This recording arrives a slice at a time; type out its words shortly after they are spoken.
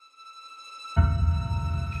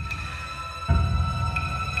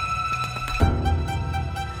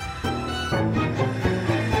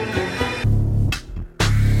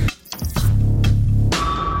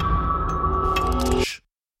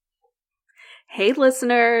Hey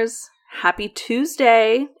listeners, happy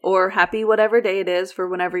Tuesday, or happy whatever day it is for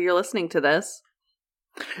whenever you're listening to this.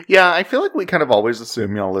 Yeah, I feel like we kind of always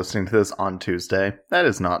assume y'all listening to this on Tuesday. That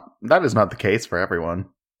is not the case for everyone.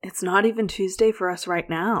 It's not even Tuesday for us right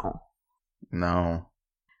now. No.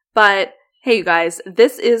 But hey you guys,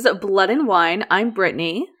 this is Blood and Wine. I'm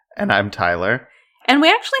Brittany. And I'm Tyler. And we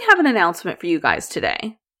actually have an announcement for you guys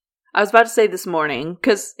today. I was about to say this morning,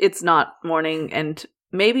 because it's not morning, and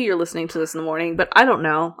maybe you're listening to this in the morning, but I don't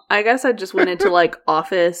know. I guess I just went into like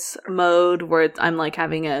office mode where I'm like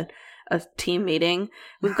having a team meeting.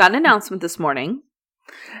 We've got an announcement this morning.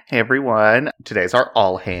 Hey everyone, today's our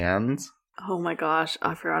all hands. Oh my gosh,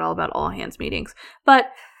 I forgot all about all hands meetings.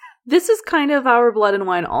 But this is kind of our Blood and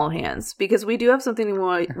Wine all hands, because we do have something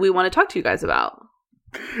we want to talk to you guys about.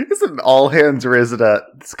 Is it an all hands or is it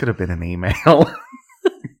this could have been an email?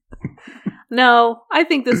 No, I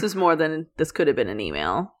think this is more than this could have been an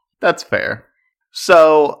email. That's fair.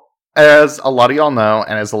 So, as a lot of y'all know,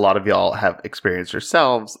 and as a lot of y'all have experienced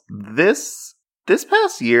yourselves, this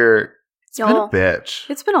past year, it's been a bitch.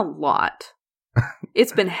 It's been a lot.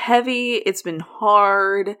 It's been heavy, it's been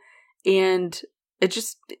hard, and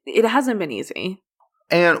it hasn't been easy.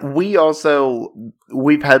 And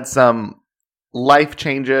we've had some life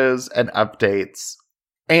changes and updates.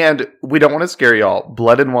 And we don't want to scare y'all.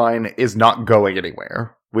 Blood and Wine is not going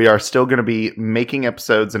anywhere. We are still going to be making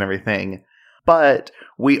episodes and everything. But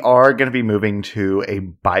we are going to be moving to a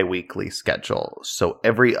bi-weekly schedule. So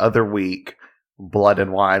every other week, Blood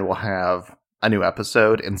and Wine will have a new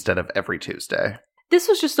episode instead of every Tuesday. This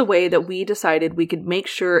was just a way that we decided we could make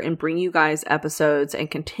sure and bring you guys episodes and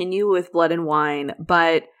continue with Blood and Wine.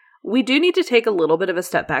 But we do need to take a little bit of a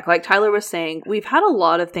step back. Like Tyler was saying, we've had a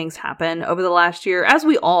lot of things happen over the last year, as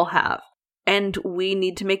we all have. And we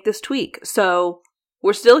need to make this tweak. So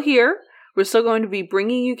we're still here. We're still going to be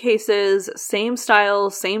bringing you cases, same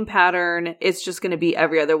style, same pattern. It's just going to be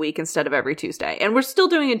every other week instead of every Tuesday. And we're still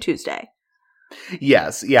doing it Tuesday.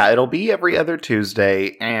 Yes. Yeah, it'll be every other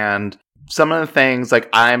Tuesday. And some of the things, like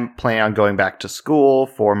I'm planning on going back to school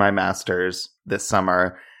for my master's this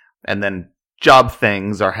summer. And then job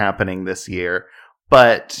things are happening this year,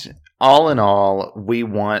 but all in all, we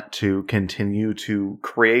want to continue to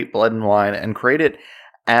create Blood and Wine and create it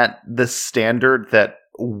at the standard that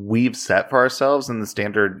we've set for ourselves and the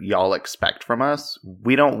standard y'all expect from us.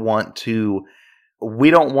 We don't want to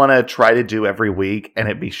try to do every week and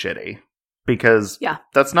it be shitty, because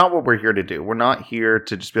that's not what we're here to do. We're not here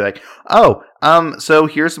to just be like, so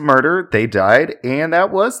here's a murder, they died, and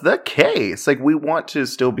that was the case. Like, we want to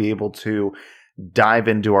still be able to dive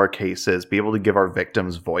into our cases, be able to give our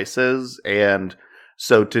victims voices. And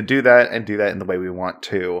so to do that and do that in the way we want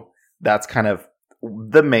to, that's kind of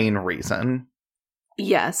the main reason.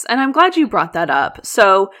 Yes, and I'm glad you brought that up.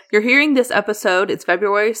 So you're hearing this episode, it's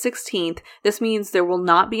February 16th. This means there will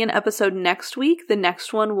not be an episode next week. The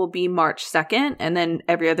next one will be March 2nd, and then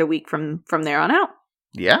every other week from there on out.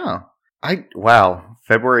 Yeah. Wow,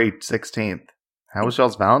 February 16th. How was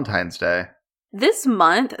y'all's Valentine's Day? This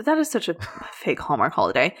month, that is such a fake Hallmark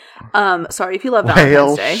holiday. Sorry if you love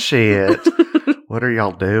Valentine's Day. Shit. What are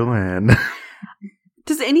y'all doing?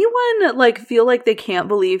 Does anyone feel like they can't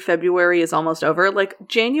believe February is almost over? Like,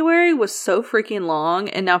 January was so freaking long,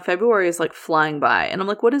 and now February is flying by. And I'm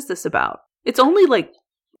like, what is this about? It's only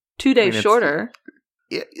 2 days shorter.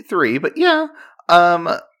 3, but yeah.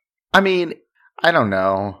 I mean, I don't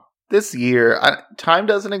know. This year, time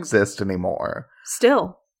doesn't exist anymore.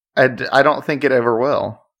 Still. And I don't think it ever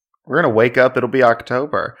will. We're going to wake up, it'll be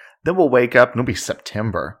October. Then we'll wake up and it'll be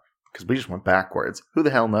September. Because we just went backwards. Who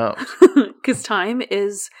the hell knows? Because time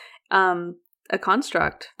is a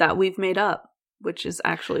construct that we've made up, which is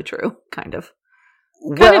actually true, kind of.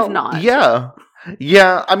 Kind of not. Yeah.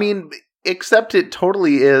 Yeah, I mean, except it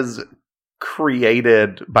totally is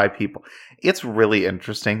created by people. It's really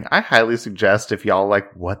interesting. I highly suggest, if y'all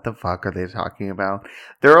what the fuck are they talking about?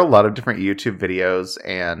 There are a lot of different YouTube videos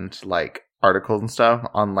and articles and stuff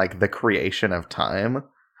on the creation of time.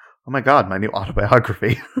 Oh my god, my new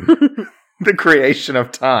autobiography. The Creation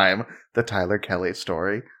of Time, the Tyler Kelly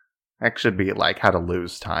story. That should be how to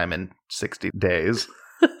lose time in 60 days.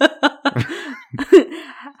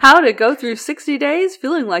 How to go through 60 days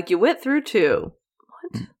feeling like you went through 2.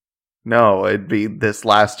 What? No, it'd be this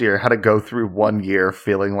last year, how to go through 1 year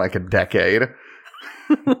feeling like a decade.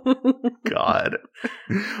 God.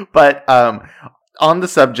 But on the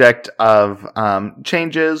subject of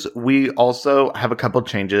changes, we also have a couple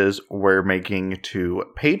changes we're making to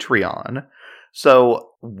Patreon.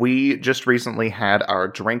 So we just recently had our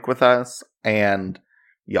drink with us, and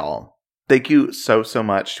y'all, thank you so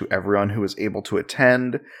much to everyone who was able to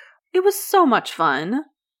attend. It was so much fun.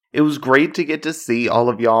 It was great to get to see all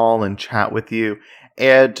of y'all and chat with you.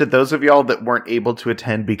 And to those of y'all that weren't able to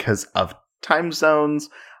attend because of time zones,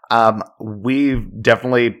 we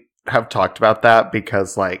definitely have talked about that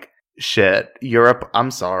because, like, shit, Europe,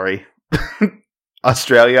 I'm sorry.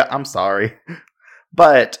 Australia, I'm sorry.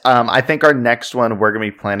 But I think our next one, we're going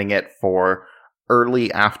to be planning it for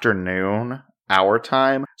early afternoon, our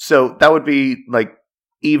time. So that would be, like,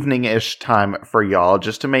 evening-ish time for y'all,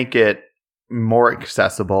 just to make it more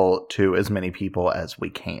accessible to as many people as we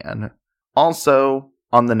can. Also,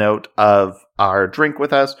 on the note of our drink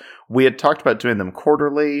with us, we had talked about doing them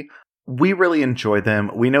quarterly. We really enjoy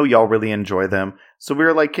them. We know y'all really enjoy them. So we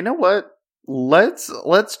were like, you know what?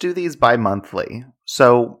 Let's do these bi-monthly.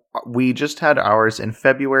 So we just had ours in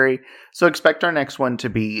February. So expect our next one to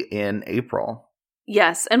be in April.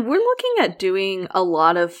 Yes, and we're looking at doing a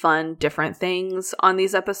lot of fun, different things on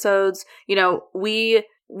these episodes. You know,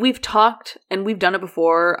 we've talked, and we've done it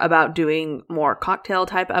before, about doing more cocktail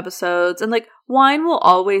type episodes. And, like, wine will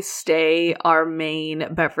always stay our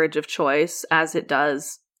main beverage of choice, as it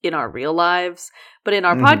does in our real lives. But in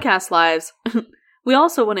our podcast lives, we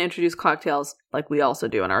also want to introduce cocktails like we also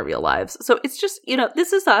do in our real lives. So it's just, you know,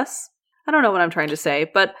 this is us. I don't know what I'm trying to say,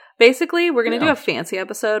 but basically we're going to do a fancy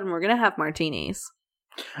episode and we're going to have martinis.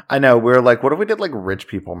 I know, we're like, what if we did, like, rich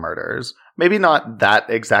people murders? Maybe not that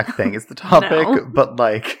exact thing is the topic, but,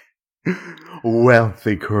 like,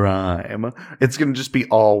 wealthy crime. It's going to just be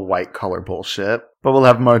all white collar bullshit, but we'll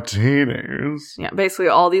have martinis. Yeah, basically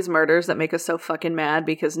all these murders that make us so fucking mad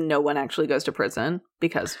because no one actually goes to prison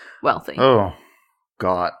because wealthy. Oh,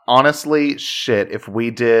 God. Honestly, shit, if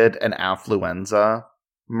we did an affluenza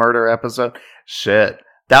murder episode, shit,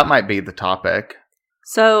 that might be the topic.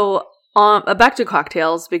 So, back to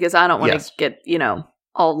cocktails, because I don't want to get, you know,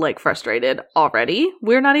 all, like, frustrated already.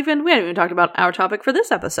 We haven't even talked about our topic for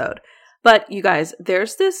this episode. But, you guys,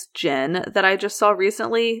 there's this gin that I just saw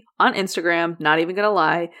recently on Instagram, not even gonna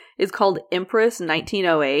lie. It's called Empress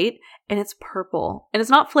 1908, and it's purple. And it's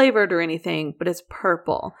not flavored or anything, but it's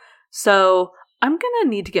purple. So, I'm gonna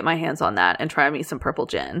need to get my hands on that and try me some purple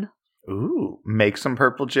gin. Ooh, make some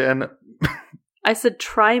purple gin. I said,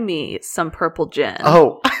 try me some purple gin.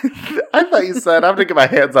 Oh, I thought you said, I'm going to get my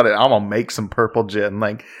hands on it. I'm going to make some purple gin.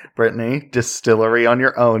 Like, Brittany, distillery on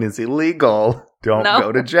your own is illegal. Don't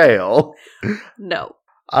go to jail. No.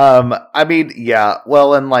 I mean, yeah.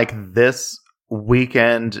 Well, and, like, this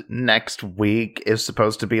weekend, next week, is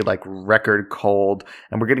supposed to be, like, record cold.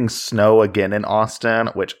 And we're getting snow again in Austin,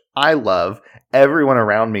 which I love. Everyone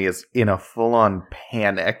around me is in a full-on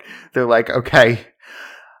panic. They're like, okay,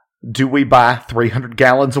 do we buy 300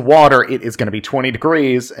 gallons of water? It is going to be 20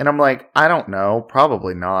 degrees. And I'm like, I don't know.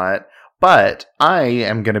 Probably not. But I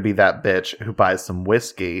am going to be that bitch who buys some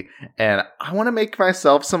whiskey. And I want to make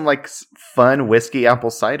myself some, like, fun whiskey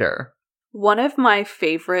apple cider. One of my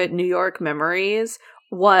favorite New York memories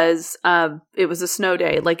was, it was a snow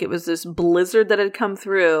day. Like, it was this blizzard that had come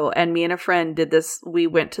through, and me and a friend did this. We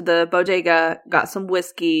went to the bodega, got some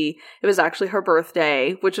whiskey. It was actually her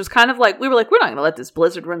birthday, which was kind of like, we were like, we're not going to let this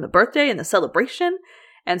blizzard ruin the birthday and the celebration.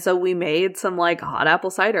 And so we made some, like, hot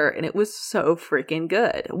apple cider, and it was so freaking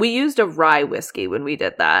good. We used a rye whiskey when we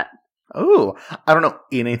did that. Oh, I don't know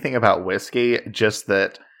anything about whiskey, just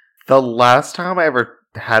that the last time I ever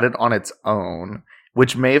had it on its own,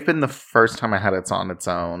 which may have been the first time I had it on its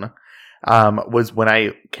own, was when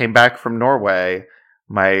I came back from Norway.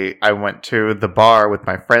 I went to the bar with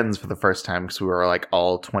my friends for the first time because we were, like,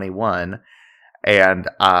 all 21. And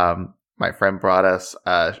my friend brought us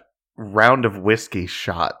a round of whiskey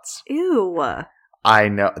shots. Ew. I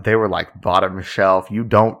know. They were, like, bottom shelf. You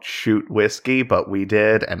don't shoot whiskey, but we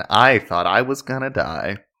did. And I thought I was gonna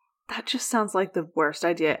die. That just sounds like the worst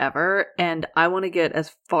idea ever, and I want to get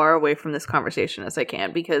as far away from this conversation as I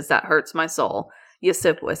can because that hurts my soul. You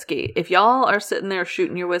sip whiskey. If y'all are sitting there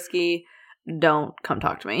shooting your whiskey, don't come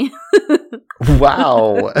talk to me.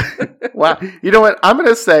 Wow. Wow. You know what? I'm going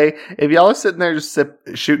to say, if y'all are sitting there just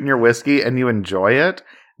shooting your whiskey and you enjoy it,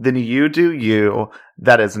 then you do you.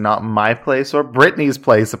 That is not my place or Brittany's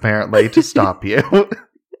place, apparently, to stop you.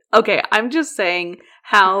 Okay, I'm just saying,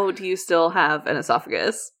 how do you still have an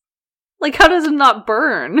esophagus? Like, how does it not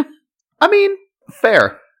burn? I mean,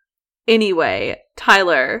 fair. Anyway,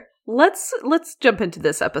 Tyler, let's jump into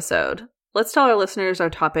this episode. Let's tell our listeners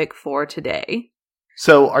our topic for today.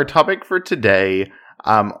 So our topic for today,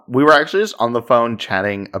 we were actually just on the phone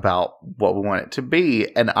chatting about what we want it to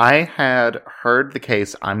be, and I had heard the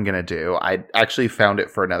case I'm going to do. I actually found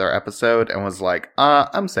it for another episode and was like,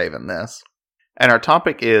 I'm saving this. And our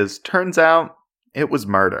topic is, turns out, it was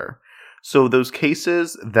murder. So those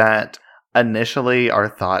cases that initially our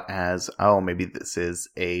thought as, oh, maybe this is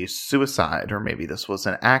a suicide or maybe this was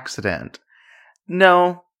an accident.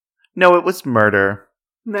 No, it was murder.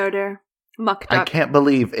 Murder. Muck I duck. can't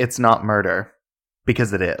believe it's not murder,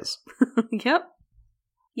 because it is. Yep.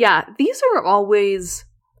 Yeah, these are always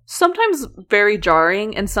sometimes very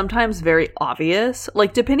jarring and sometimes very obvious.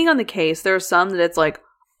 Like, depending on the case, there are some that it's like,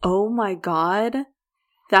 oh my god,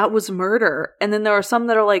 that was murder. And then there are some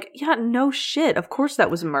that are like, yeah, no shit, of course that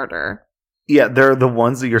was murder. Yeah, they're the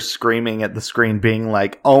ones that you're screaming at the screen being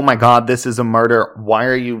like, oh my god, this is a murder. Why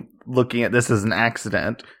are you looking at this as an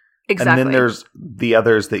accident? Exactly. And then there's the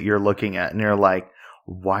others that you're looking at and you're like,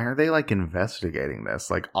 why are they like investigating this?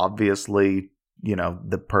 Like, obviously, you know,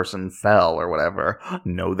 the person fell or whatever.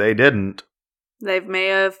 No, they didn't. They may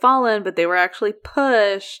have fallen, but they were actually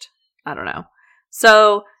pushed. I don't know.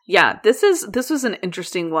 So, yeah, this was an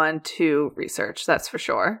interesting one to research, that's for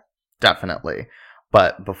sure. Definitely.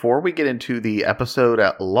 But before we get into the episode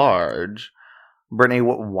at large, Brittany,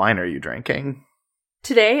 what wine are you drinking?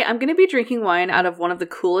 Today, I'm going to be drinking wine out of one of the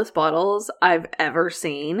coolest bottles I've ever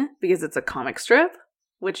seen, because it's a comic strip,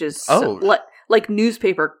 which is like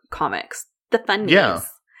newspaper comics. The funnies. Yeah.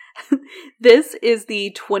 This is the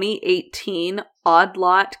 2018 Odd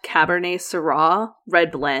Lot Cabernet Syrah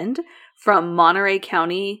Red Blend from Monterey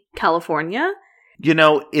County, California. You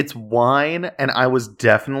know, it's wine, and I was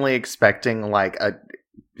definitely expecting like a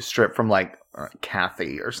strip from like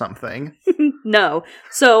Kathy or something. No.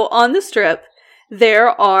 So on the strip, there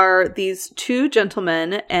are these two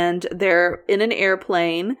gentlemen, and they're in an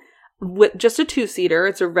airplane with just a two-seater.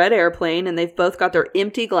 It's a red airplane, and they've both got their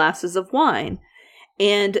empty glasses of wine.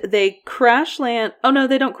 And they crash land. Oh, no,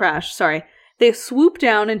 they don't crash. Sorry. They swoop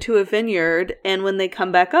down into a vineyard, and when they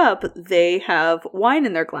come back up, they have wine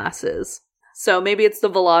in their glasses. So maybe it's the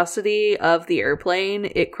velocity of the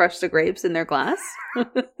airplane. It crushed the grapes in their glass.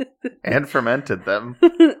 And fermented them.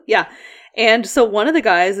 Yeah. And so one of the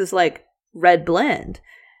guys is like, Red Blend.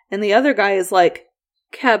 And the other guy is like,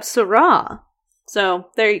 Cab Syrah. So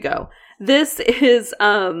there you go. This is,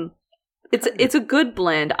 it's a good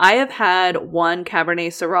blend. I have had one Cabernet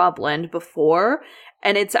Syrah blend before,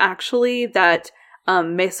 and it's actually that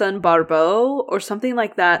Maison Barbeau or something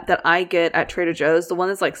like that I get at Trader Joe's. The one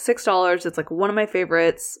that's like $6. It's like one of my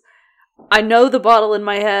favorites. I know the bottle in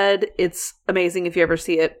my head. It's amazing. If you ever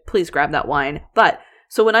see it, please grab that wine. But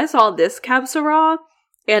so when I saw this Cab Syrah,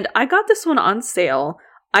 and I got this one on sale,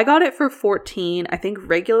 I got it for $14. I think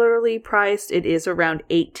regularly priced it is around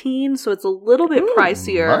 $18, so it's a little bit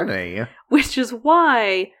pricier. Money. Which is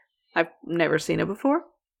why I've never seen it before.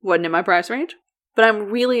 Wasn't in my price range. But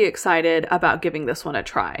I'm really excited about giving this one a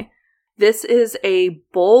try. This is a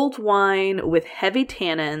bold wine with heavy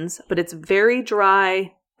tannins, but it's very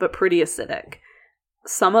dry, but pretty acidic.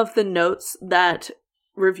 Some of the notes that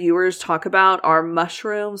reviewers talk about are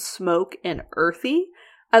mushroom, smoke, and earthy,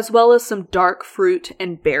 as well as some dark fruit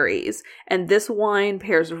and berries. And this wine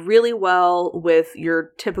pairs really well with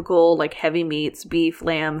your typical like heavy meats, beef,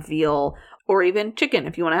 lamb, veal, or even chicken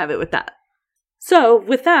if you want to have it with that. So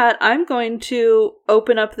with that, I'm going to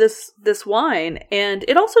open up this wine. And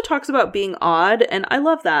it also talks about being odd, and I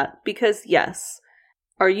love that because yes,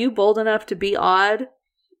 are you bold enough to be odd?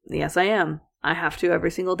 Yes, I am. I have to every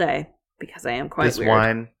single day because I am quite weird. This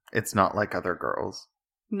wine, it's not like other girls.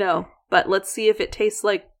 No, but let's see if it tastes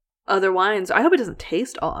like other wines. I hope it doesn't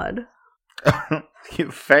taste odd.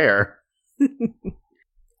 Fair.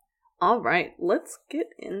 All right, let's get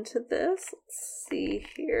into this. Let's see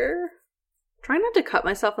here. Try not to cut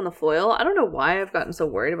myself on the foil. I don't know why I've gotten so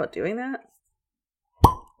worried about doing that.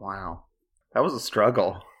 Wow. That was a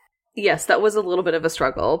struggle. Yes, that was a little bit of a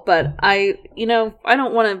struggle, but I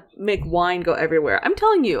don't want to make wine go everywhere. I'm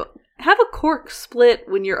telling you, have a cork split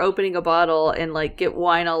when you're opening a bottle and like get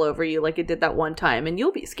wine all over you like it did that one time, and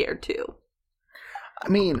you'll be scared too. I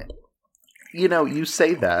mean, you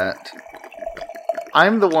say that.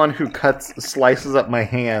 I'm the one who slices up my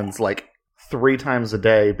hands like 3 times a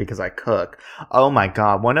day because I cook. Oh my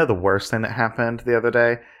god, one of the worst thing that happened the other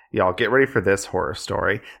day. Y'all, get ready for this horror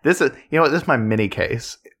story. This is my mini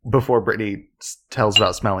case before Brittany tells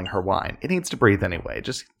about smelling her wine. It needs to breathe anyway.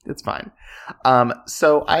 It's fine.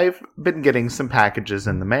 So I've been getting some packages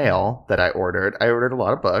in the mail that I ordered. I ordered a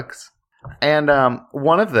lot of books. And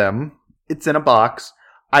one of them, it's in a box.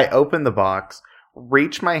 I open the box,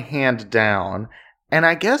 reach my hand down, and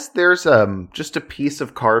I guess there's just a piece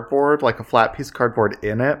of cardboard, like a flat piece of cardboard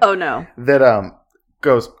in it. Oh no. That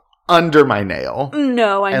goes under my nail.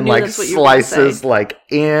 No, I and knew like that's what you were going to say. Slices like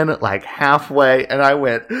in like halfway, and I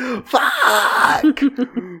went, fuck.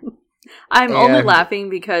 I'm only laughing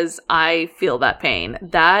because I feel that pain.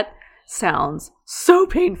 That sounds so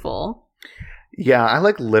painful. Yeah, I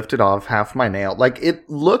like lifted off half my nail. Like it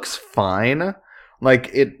looks fine. Like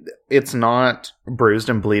it's not bruised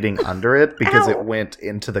and bleeding under it because Ow. it went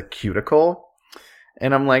into the cuticle.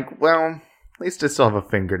 And I'm like, well, at least I still have a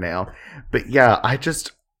fingernail. But yeah, I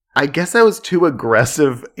guess I was too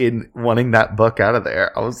aggressive in wanting that book out of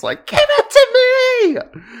there. I was like, give it to me!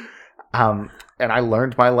 And I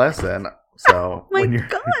learned my lesson. So Oh my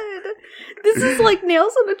God. This is like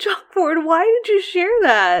nails on a chalkboard. Why did you share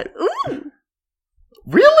that? Ooh.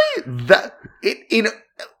 Really? That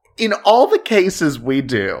in all the cases we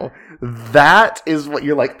do, that is what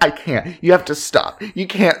you're like, I can't. You have to stop. You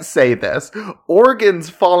can't say this. Organs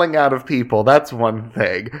falling out of people, that's one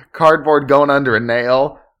thing. Cardboard going under a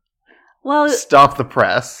nail. Well, Stop the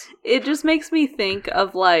press. it just makes me think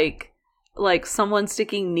of like someone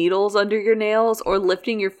sticking needles under your nails or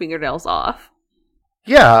lifting your fingernails off.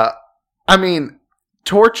 Yeah. I mean,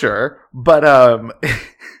 torture, but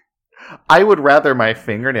I would rather my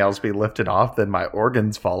fingernails be lifted off than my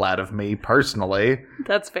organs fall out of me, personally.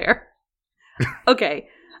 That's fair. Okay.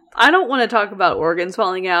 I don't want to talk about organs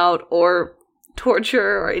falling out or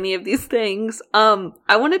torture or any of these things. I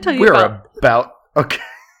want to tell you Okay.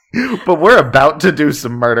 But we're about to do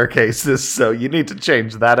some murder cases, so you need to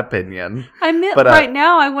change that opinion. I meant right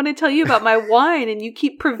now I want to tell you about my wine, and you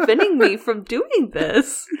keep preventing me from doing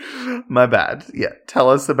this. My bad. Yeah, tell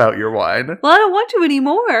us about your wine. Well, I don't want to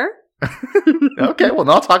anymore. Okay, well,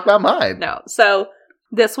 then I'll talk about mine. No. So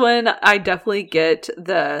this one, I definitely get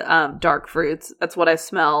the dark fruits. That's what I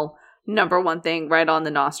smell. Number one thing right on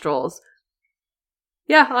the nostrils.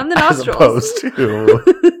 Yeah, on the nostrils.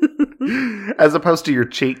 As opposed to your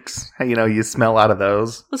cheeks. You know, you smell out of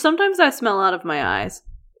those. Well, sometimes I smell out of my eyes.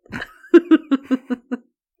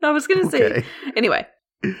 I was going to say. Anyway.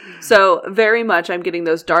 So very much I'm getting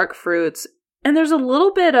those dark fruits. And there's a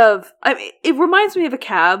little bit of, I mean, it reminds me of a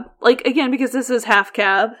cab. Like, again, because this is half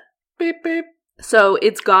cab. Beep, beep. So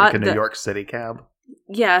it's got like a New York City cab.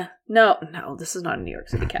 Yeah. No, this is not a New York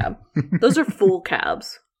City cab. Those are full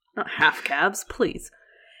cabs, not half cabs, please.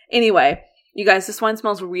 Anyway, you guys, this wine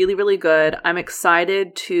smells really, really good. I'm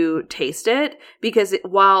excited to taste it because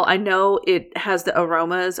while I know it has the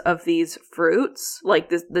aromas of these fruits, like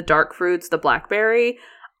the dark fruits, the blackberry,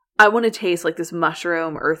 I want to taste like this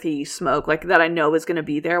mushroom, earthy smoke, like that I know is going to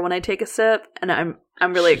be there when I take a sip, and I'm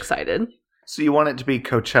really excited. So you want it to be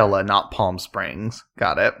Coachella, not Palm Springs.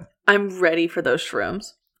 Got it. I'm ready for those shrooms.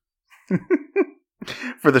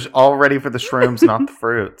 All ready for the shrooms, not the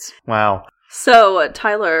fruits. Wow. So,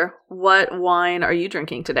 Tyler, what wine are you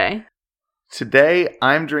drinking today? Today,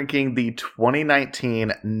 I'm drinking the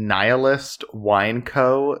 2019 Nihilist Wine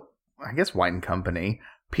Co. I guess wine company.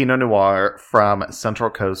 Pinot Noir from Central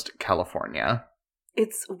Coast, California.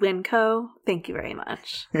 It's Winco. Thank you very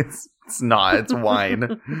much. It's not. It's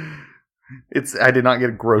wine. I did not get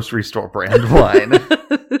a grocery store brand wine.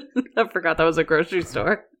 I forgot that was a grocery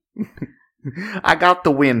store. I got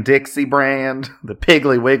the Winn-Dixie brand, the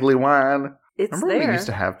Piggly Wiggly wine. It's Remember there. we used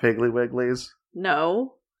to have Piggly Wigglies?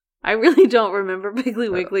 No. I really don't remember Piggly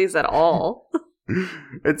Wigglies at all.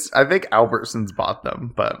 I think Albertsons bought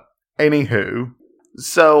them, but anywho.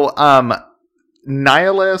 So,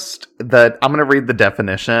 nihilist, I'm going to read the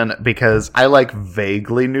definition because I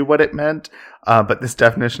vaguely knew what it meant, but this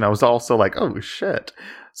definition I was also like, oh shit.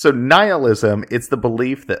 So nihilism, it's the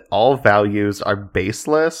belief that all values are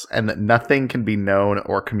baseless and that nothing can be known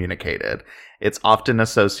or communicated. It's often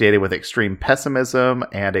associated with extreme pessimism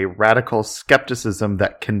and a radical skepticism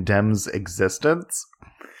that condemns existence.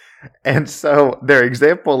 And so their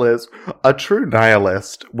example is, a true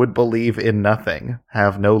nihilist would believe in nothing,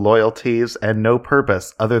 have no loyalties, and no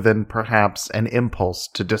purpose other than perhaps an impulse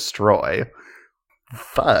to destroy.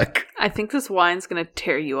 Fuck. I think this wine's going to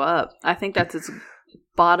tear you up. I think that's its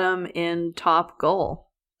bottom in top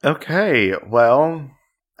goal. Okay, well,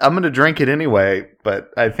 I'm going to drink it anyway,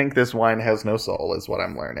 but I think this wine has no soul, is what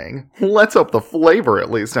I'm learning. Let's hope the flavor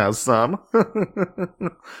at least has some.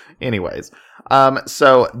 Anyways,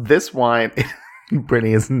 so this wine,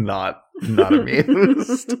 Brittany is not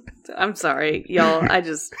amused. I'm sorry, y'all.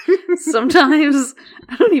 Sometimes,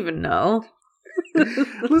 I don't even know.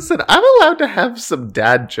 Listen, I'm allowed to have some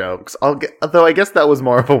dad jokes. Though I guess that was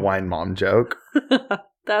more of a wine mom joke.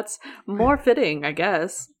 That's more fitting, I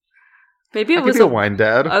guess. Maybe it was a wine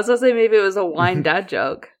dad. I was gonna say maybe it was a wine dad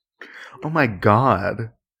joke. Oh my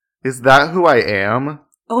god, is that who I am?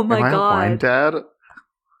 Oh my god, a wine dad.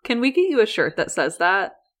 Can we get you a shirt that says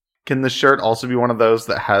that? Can the shirt also be one of those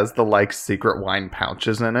that has the secret wine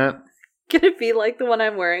pouches in it? Can it be like the one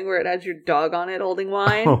I'm wearing where it has your dog on it holding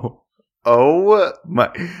wine? Oh my!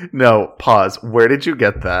 No, pause. Where did you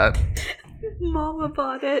get that? Mama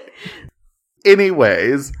bought it.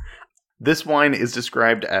 Anyways, this wine is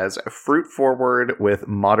described as fruit forward with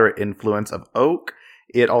moderate influence of oak.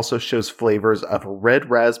 It also shows flavors of red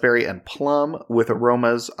raspberry and plum with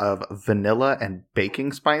aromas of vanilla and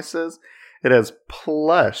baking spices. It has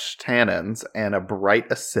plush tannins and a bright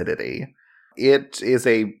acidity. It is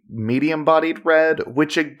a medium-bodied red,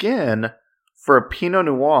 which again, for a Pinot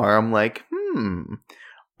Noir, I'm like,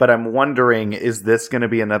 But I'm wondering, is this going to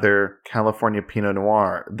be another California Pinot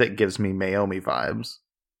Noir that gives me Meiomi vibes?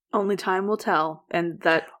 Only time will tell, and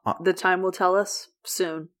that the time will tell us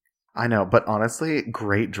soon. I know, but honestly,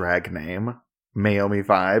 great drag name. Meiomi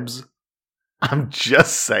vibes. I'm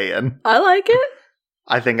just saying. I like it.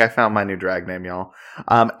 I think I found my new drag name, y'all.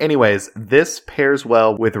 Anyways, this pairs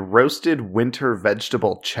well with roasted winter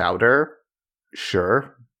vegetable chowder.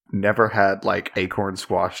 Sure. Never had, like, acorn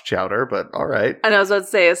squash chowder, but alright. And I was about to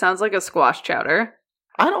say, it sounds like a squash chowder.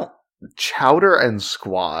 Chowder and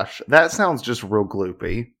squash. That sounds just real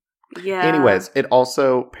gloopy. Yeah. Anyways, it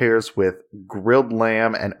also pairs with grilled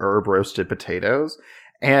lamb and herb roasted potatoes.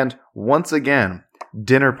 And once again,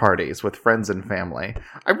 dinner parties with friends and family.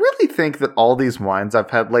 I really think that all these wines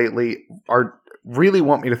I've had lately really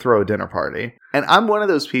want me to throw a dinner party. And I'm one of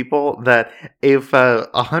those people that if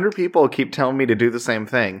 100 people keep telling me to do the same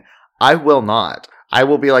thing, I will not. I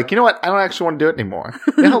will be like, you know what? I don't actually want to do it anymore.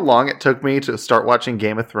 You know how long it took me to start watching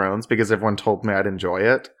Game of Thrones because everyone told me I'd enjoy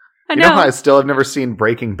it? You know how I still have never seen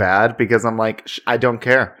Breaking Bad because I'm like, I don't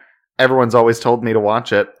care. Everyone's always told me to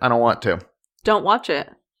watch it. I don't want to. Don't watch it.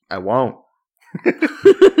 I won't.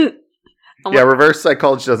 Yeah, reverse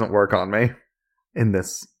psychology doesn't work on me. In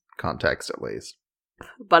this context, at least.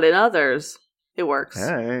 But in others, it works.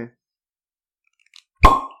 Hey.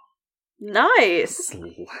 Nice. It's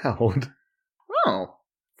loud. Oh,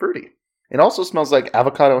 fruity. It also smells like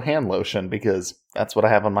avocado hand lotion because that's what I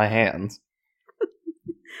have on my hands.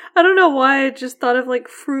 I don't know why I just thought of like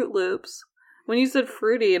Fruit Loops when you said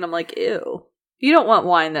fruity, and I'm like, ew. You don't want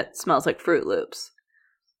wine that smells like Fruit Loops.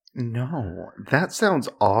 No, that sounds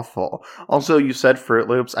awful. Also, you said Fruit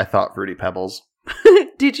Loops. I thought Fruity Pebbles.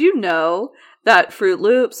 Did you know that Fruit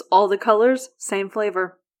Loops, all the colors, same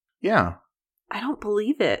flavor? Yeah. I don't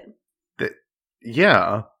believe it.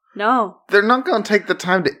 Yeah. No. They're not going to take the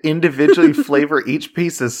time to individually flavor each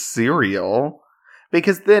piece of cereal.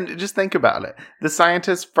 Because then, just think about it. The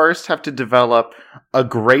scientists first have to develop a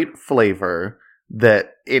great flavor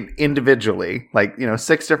that individually, like,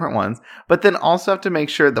 6 different ones, but then also have to make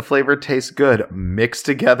sure the flavor tastes good mixed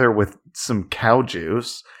together with some cow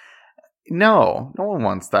juice. No one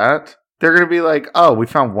wants that. They're going to be like, oh, we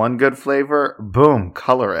found one good flavor. Boom,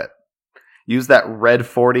 color it. Use that red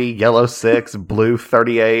 40, yellow 6, blue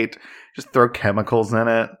 38. Just throw chemicals in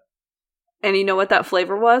it. And you know what that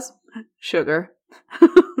flavor was? Sugar.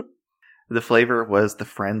 The flavor was the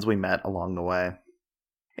friends we met along the way.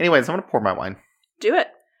 Anyways, I'm going to pour my wine. Do it.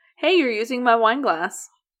 Hey, you're using my wine glass.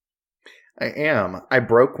 I am. I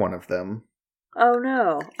broke one of them. Oh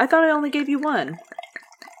no. I thought I only gave you one.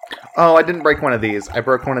 Oh, I didn't break one of these. I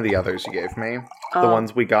broke one of the others you gave me. Oh. The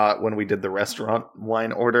ones we got when we did the restaurant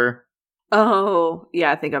wine order. Oh,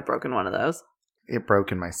 yeah, I think I've broken one of those. It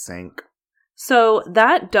broke in my sink. So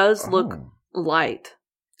that does look light.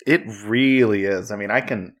 It really is. I mean,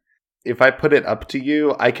 if I put it up to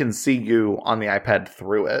you, I can see you on the iPad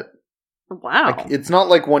through it. Wow. It's not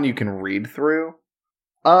like one you can read through.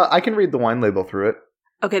 I can read the wine label through it.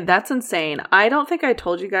 Okay, that's insane. I don't think I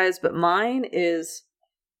told you guys, but mine is...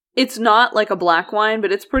 It's not like a black wine,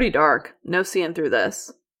 but it's pretty dark. No seeing through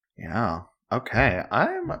this. Yeah. Okay.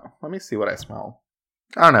 Let me see what I smell.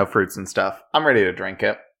 I don't know, fruits and stuff. I'm ready to drink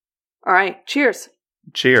it. All right. Cheers.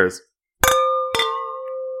 Cheers.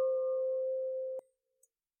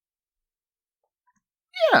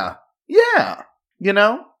 Yeah.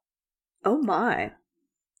 Oh my.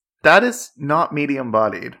 That is not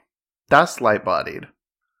medium-bodied. That's light-bodied.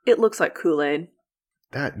 It looks like Kool-Aid.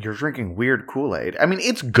 You're drinking weird Kool-Aid. I mean,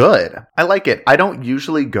 it's good. I like it. I don't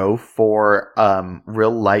usually go for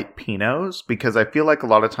real light Pinots because I feel like a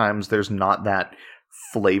lot of times there's not that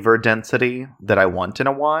flavor density that I want in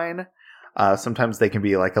a wine. Sometimes they can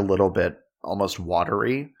be like a little bit almost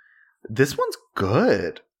watery. This one's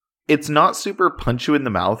good. It's not super punch you in the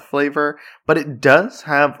mouth flavor, but it does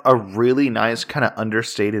have a really nice kind of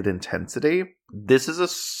understated intensity. This is a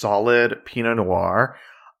solid Pinot Noir.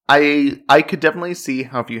 I could definitely see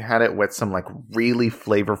how if you had it with some like really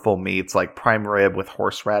flavorful meats like prime rib with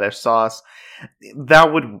horseradish sauce,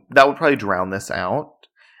 that would probably drown this out.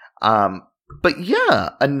 But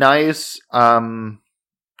yeah, a nice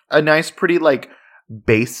pretty like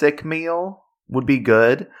basic meal would be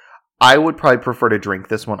good. I would probably prefer to drink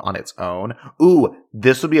this one on its own. Ooh,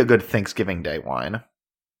 this would be a good Thanksgiving Day wine.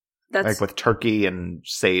 That's like with turkey and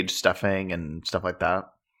sage stuffing and stuff like that.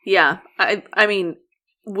 Yeah. I mean,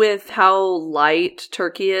 with how light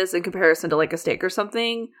turkey is in comparison to like a steak or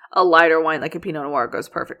something, a lighter wine like a Pinot Noir goes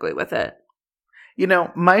perfectly with it. You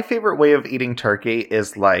know, my favorite way of eating turkey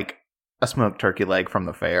is like a smoked turkey leg from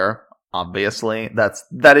the fair. Obviously,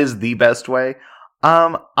 that is the best way.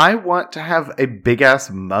 I want to have a big ass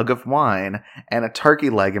mug of wine and a turkey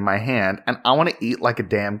leg in my hand, and I want to eat like a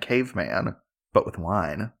damn caveman, but with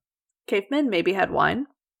wine. Cavemen maybe had wine.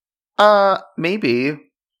 Maybe.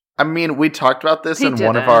 I mean, we talked about this in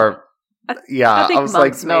one of didn't. our. I think I was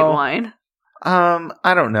monks like, no. made wine.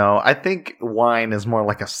 I don't know. I think wine is more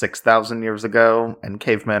like a 6,000 years ago, and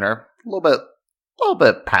cavemen are a little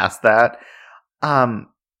bit past that.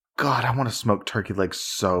 God, I want to smoke turkey legs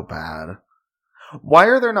so bad. Why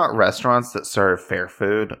are there not restaurants that serve fair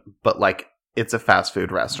food, but like it's a fast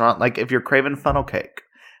food restaurant? Like if you're craving funnel cake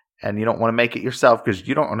and you don't want to make it yourself because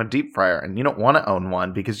you don't want a deep fryer and you don't want to own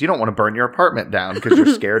one because you don't want to burn your apartment down because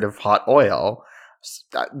you're scared of hot oil.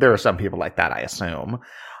 There are some people like that, I assume.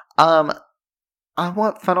 I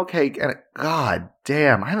want funnel cake and god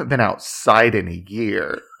damn, I haven't been outside in a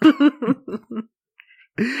year.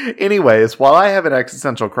 Anyways, while I have an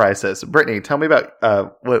existential crisis, Brittany, tell me about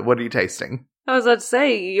what are you tasting? I was about to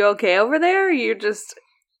say, you okay over there? You're just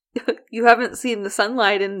you haven't seen the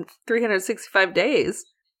sunlight in 365 days.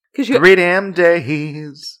 3 damn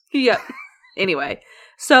days. Yeah. Anyway,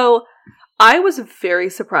 so I was very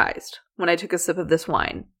surprised when I took a sip of this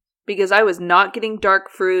wine because I was not getting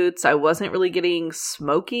dark fruits. I wasn't really getting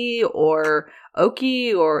smoky or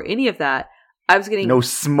oaky or any of that. I was getting no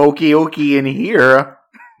smoky oaky in here.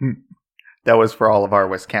 That was for all of our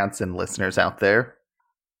Wisconsin listeners out there.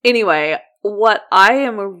 Anyway, what I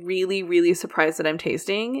am really, really surprised that I'm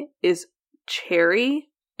tasting is cherry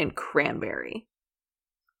and cranberry.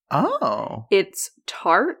 Oh. It's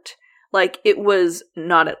tart. Like, it was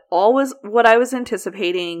not at all was what I was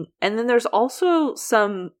anticipating. And then there's also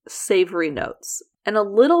some savory notes and a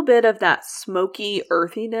little bit of that smoky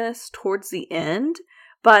earthiness towards the end.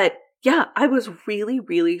 But yeah, I was really,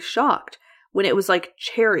 really shocked when it was like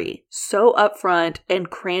cherry so upfront and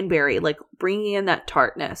cranberry, like bringing in that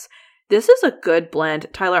tartness. This is a good blend.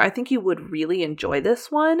 Tyler, I think you would really enjoy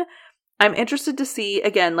this one. I'm interested to see,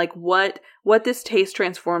 again, like what this taste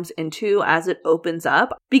transforms into as it opens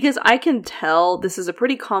up, because I can tell this is a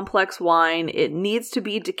pretty complex wine. It needs to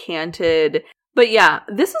be decanted. But yeah,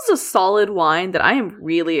 this is a solid wine that I am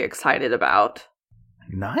really excited about.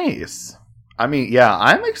 Nice. I mean, yeah,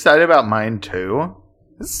 I'm excited about mine too.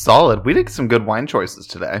 This is solid. We did some good wine choices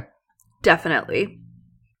today. Definitely.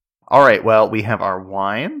 All right, well, we have our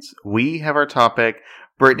wines. We have our topic.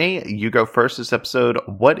 Brittany, you go first this episode.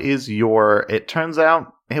 What is your, it turns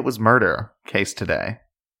out it was murder case today?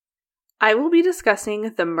 I will be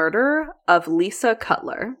discussing the murder of Lisa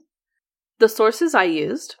Cutler. The sources I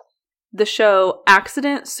used: the show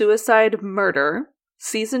Accident, Suicide, Murder,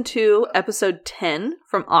 Season 2, Episode 10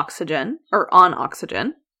 from Oxygen, or on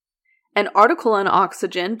Oxygen, an article on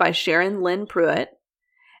Oxygen by Sharon Lynn Pruitt,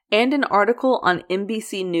 and an article on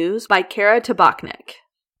NBC News by Kara Tabachnik.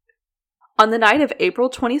 On the night of April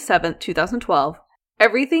 27, 2012,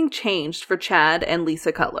 everything changed for Chad and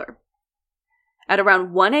Lisa Cutler. At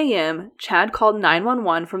around 1 a.m., Chad called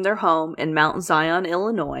 911 from their home in Mount Zion,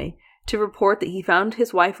 Illinois, to report that he found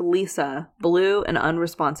his wife Lisa blue and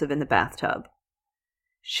unresponsive in the bathtub.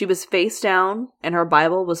 She was face down, and her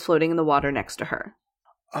Bible was floating in the water next to her.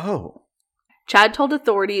 Oh. Chad told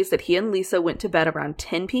authorities that he and Lisa went to bed around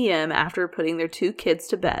 10 p.m. after putting their 2 kids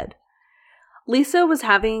to bed. Lisa was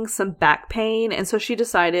having some back pain, and so she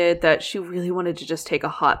decided that she really wanted to just take a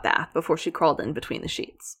hot bath before she crawled in between the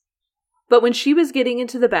sheets. But when she was getting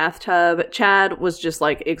into the bathtub, Chad was just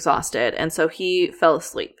like exhausted, and so he fell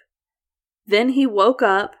asleep. Then he woke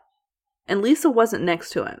up, and Lisa wasn't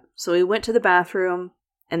next to him, so he went to the bathroom,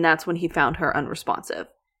 and that's when he found her unresponsive.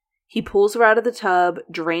 He pulls her out of the tub,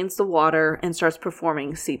 drains the water, and starts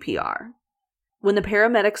performing CPR. When the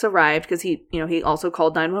paramedics arrived, because he also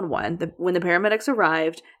called 911, when the paramedics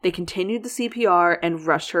arrived, they continued the CPR and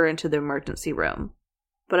rushed her into the emergency room.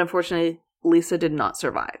 But unfortunately, Lisa did not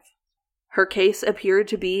survive. Her case appeared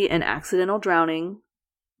to be an accidental drowning,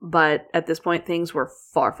 but at this point, things were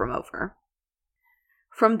far from over.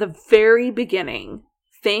 From the very beginning,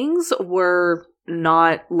 things were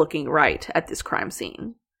not looking right at this crime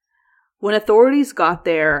scene. When authorities got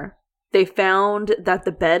there, they found that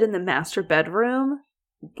the bed in the master bedroom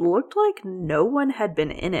looked like no one had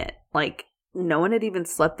been in it. Like, no one had even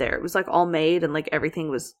slept there. It was like all made and like everything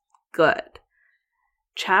was good.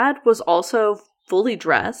 Chad was also fully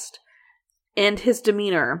dressed, and his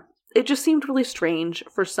demeanor, it just seemed really strange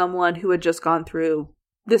for someone who had just gone through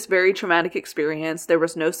this very traumatic experience. There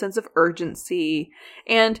was no sense of urgency,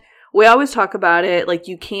 and we always talk about it, like,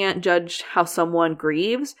 you can't judge how someone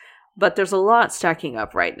grieves, but there's a lot stacking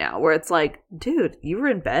up right now where it's like, dude, you were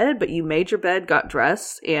in bed, but you made your bed, got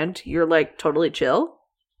dressed, and you're, like, totally chill?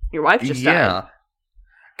 Your wife just died. Yeah.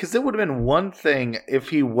 Because it would have been one thing if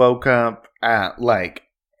he woke up at, like,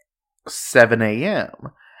 7 a.m.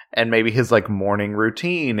 and maybe his, like, morning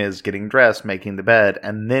routine is getting dressed, making the bed,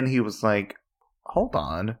 and then he was like, hold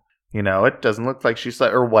on. You know, it doesn't look like she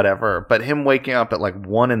slept, or whatever. But him waking up at, like,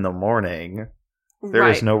 1 in the morning, there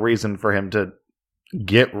is no reason for him to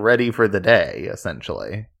get ready for the day,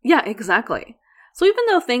 essentially. Yeah, exactly. So even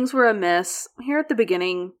though things were amiss, here at the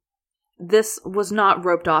beginning, this was not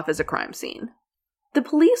roped off as a crime scene. The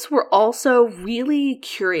police were also really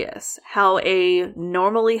curious how a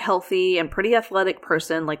normally healthy and pretty athletic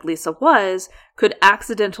person like Lisa was could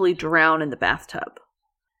accidentally drown in the bathtub.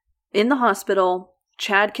 In the hospital,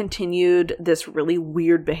 Chad continued this really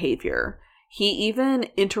weird behavior. He even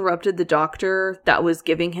interrupted the doctor that was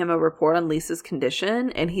giving him a report on Lisa's condition,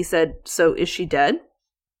 and he said, "So is she dead?"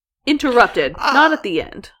 Interrupted, not at the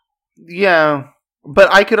end. Yeah,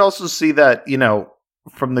 but I could also see that, you know,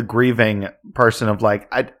 from the grieving person of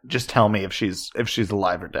like, just tell me if she's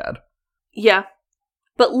alive or dead. Yeah,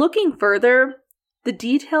 but looking further, the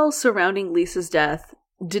details surrounding Lisa's death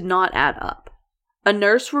did not add up. A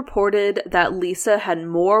nurse reported that Lisa had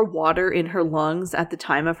more water in her lungs at the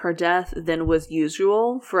time of her death than was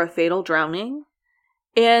usual for a fatal drowning.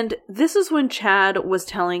 And this is when Chad was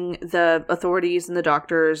telling the authorities and the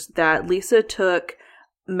doctors that Lisa took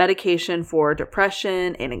medication for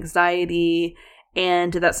depression and anxiety,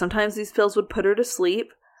 and that sometimes these pills would put her to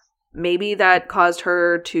sleep. Maybe that caused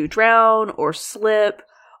her to drown or slip,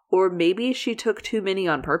 or maybe she took too many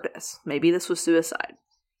on purpose. Maybe this was suicide.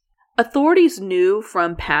 Authorities knew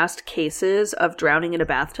from past cases of drowning in a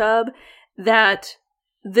bathtub that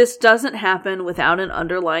this doesn't happen without an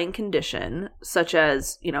underlying condition, such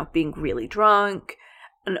as, you know, being really drunk,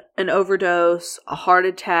 an overdose, a heart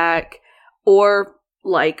attack, or,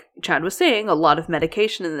 like Chad was saying, a lot of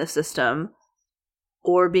medication in the system,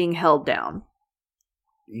 or being held down.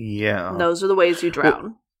 Yeah. Those are the ways you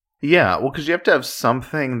drown. Well, because you have to have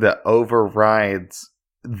something that overrides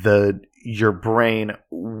your brain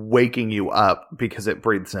waking you up because it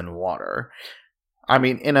breathes in water. I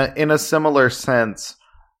mean, in a similar sense,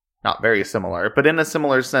 not very similar, but in a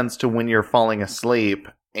similar sense to when you're falling asleep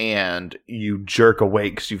and you jerk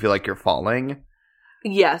awake because you feel like you're falling.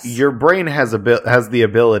 Yes. Your brain has the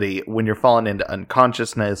ability, when you're falling into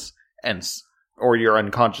unconsciousness or you're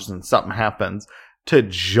unconscious and something happens, to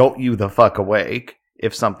jolt you the fuck awake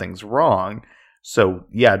if something's wrong. So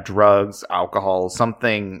yeah, drugs, alcohol, some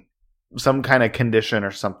kind of condition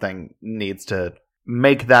or something needs to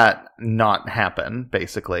make that not happen,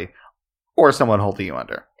 basically. Or someone holding you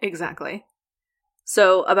under. Exactly.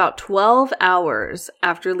 So about 12 hours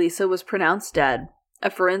after Lisa was pronounced dead, a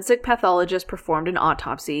forensic pathologist performed an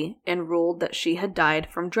autopsy and ruled that she had died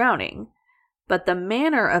from drowning. But the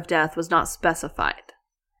manner of death was not specified.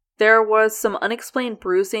 There was some unexplained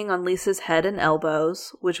bruising on Lisa's head and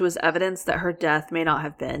elbows, which was evidence that her death may not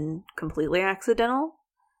have been completely accidental.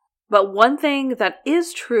 But one thing that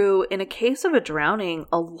is true, in a case of a drowning,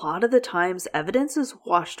 a lot of the times evidence is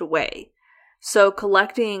washed away. So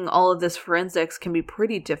collecting all of this forensics can be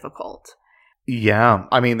pretty difficult. Yeah,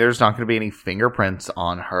 I mean, there's not going to be any fingerprints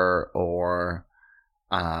on her or,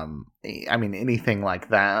 anything like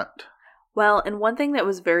that. Well, and one thing that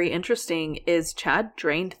was very interesting is Chad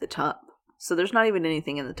drained the tub. So there's not even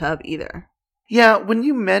anything in the tub either. Yeah, when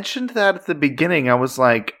you mentioned that at the beginning, I was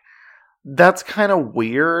like, that's kind of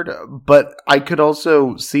weird, but I could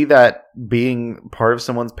also see that being part of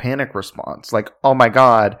someone's panic response. Like, oh my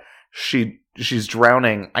god, she's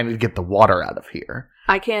drowning, I need to get the water out of here.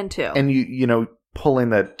 I can too. And you know,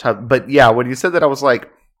 pulling the tub. But yeah, when you said that, I was like,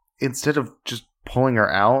 instead of just pulling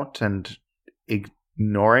her out and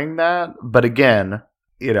ignoring that. But again,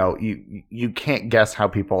 you know, you can't guess how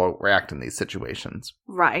people react in these situations.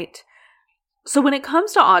 Right. So when it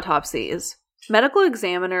comes to autopsies, medical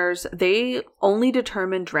examiners, they only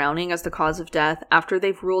determine drowning as the cause of death after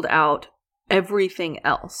they've ruled out everything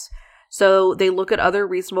else. So they look at other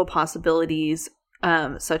reasonable possibilities,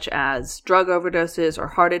 such as drug overdoses or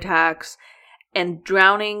heart attacks, and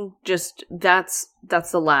drowning, just that's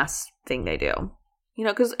the last thing they do. You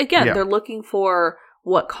know, because again, they're looking for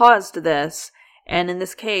what caused this, and in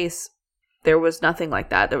this case, there was nothing like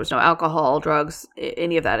that. There was no alcohol, drugs,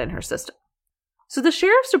 any of that in her system. So the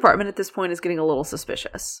sheriff's department at this point is getting a little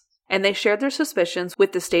suspicious. And they shared their suspicions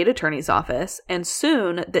with the state attorney's office, and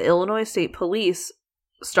soon the Illinois State Police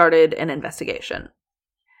started an investigation.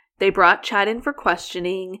 They brought Chad in for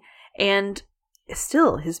questioning, and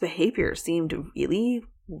still his behavior seemed really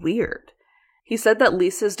weird. He said that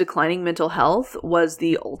Lisa's declining mental health was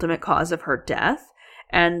the ultimate cause of her death,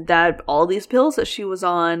 and that all these pills that she was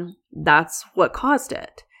on, that's what caused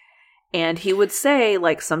it. And he would say,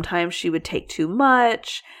 like, sometimes she would take too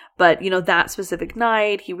much, but, that specific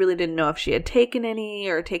night, he really didn't know if she had taken any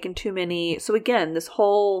or taken too many. So again, this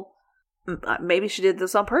whole, maybe she did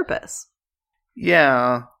this on purpose.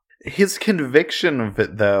 Yeah. His conviction of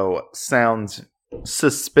it, though, sounds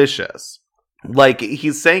suspicious. Like,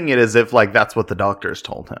 he's saying it as if, like, that's what the doctors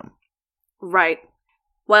told him. Right.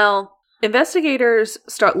 Well, investigators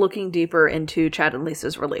start looking deeper into Chad and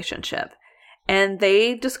Lisa's relationship. And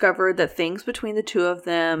they discovered that things between the two of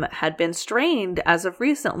them had been strained as of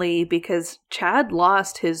recently because Chad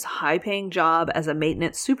lost his high-paying job as a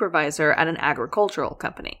maintenance supervisor at an agricultural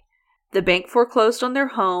company. The bank foreclosed on their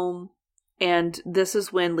home, and this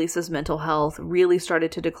is when Lisa's mental health really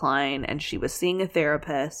started to decline, and she was seeing a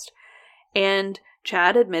therapist. And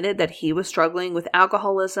Chad admitted that he was struggling with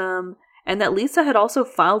alcoholism, and that Lisa had also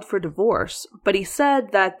filed for divorce, but he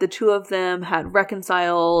said that the two of them had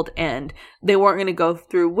reconciled and they weren't going to go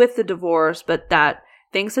through with the divorce, but that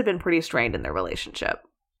things had been pretty strained in their relationship.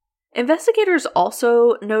 Investigators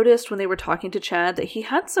also noticed when they were talking to Chad that he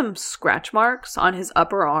had some scratch marks on his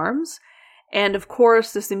upper arms, and of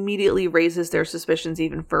course this immediately raises their suspicions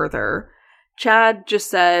even further. Chad just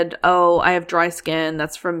said, "Oh, I have dry skin,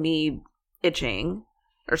 that's from me itching,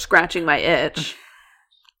 or scratching my itch."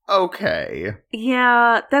 Okay.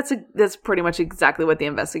 Yeah, that's pretty much exactly what the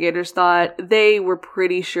investigators thought. They were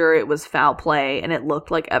pretty sure it was foul play, and it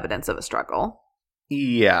looked like evidence of a struggle.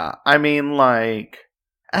 Yeah, I mean, like,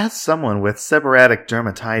 as someone with seborrheic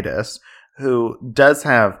dermatitis, who does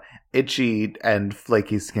have itchy and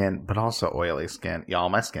flaky skin, but also oily skin, y'all,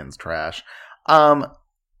 my skin's trash,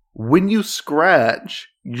 when you scratch,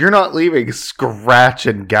 you're not leaving scratch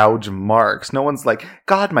and gouge marks. No one's like,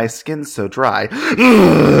 God, my skin's so dry.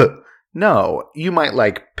 No, you might,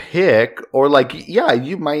 like, pick, or, like, yeah,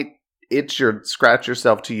 you might scratch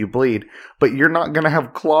yourself till you bleed, but you're not gonna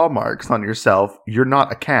have claw marks on yourself. You're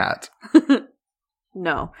not a cat.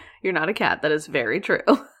 No, you're not a cat. That is very true.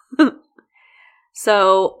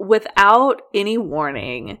 So, without any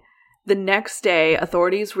warning, the next day,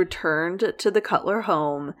 authorities returned to the Cutler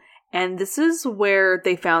home, and this is where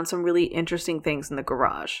they found some really interesting things in the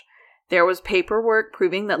garage. There was paperwork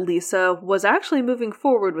proving that Lisa was actually moving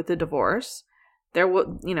forward with the divorce. There was,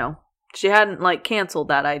 she hadn't, canceled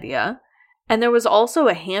that idea. And there was also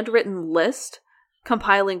a handwritten list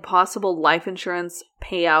compiling possible life insurance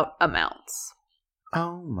payout amounts.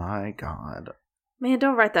 Oh my God. Man,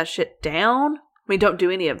 don't write that shit down. I mean, don't do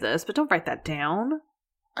any of this, but don't write that down.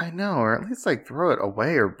 I know, or at least, throw it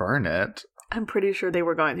away or burn it. I'm pretty sure they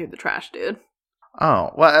were going through the trash, dude.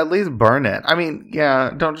 Oh, well, at least burn it. I mean,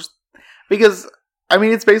 yeah, don't just... Because, I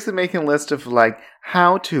mean, it's basically making a list of,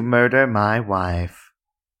 how to murder my wife.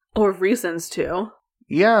 Or reasons to.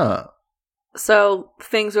 Yeah. So,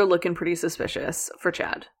 things are looking pretty suspicious for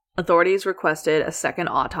Chad. Authorities requested a second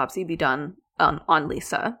autopsy be done on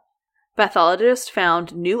Lisa. Pathologists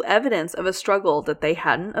found new evidence of a struggle that they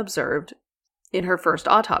hadn't observed in her first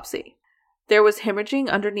autopsy. There was hemorrhaging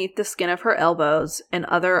underneath the skin of her elbows and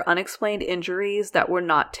other unexplained injuries that were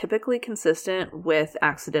not typically consistent with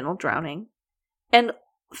accidental drowning. And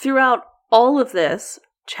throughout all of this,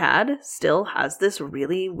 Chad still has this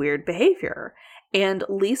really weird behavior. And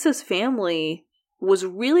Lisa's family was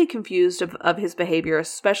really confused of his behavior,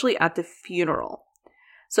 especially at the funeral.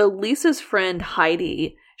 So Lisa's friend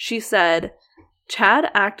Heidi, she said, Chad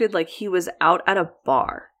acted like he was out at a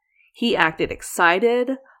bar. He acted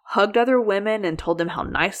excited, hugged other women and told them how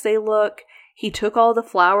nice they look. He took all the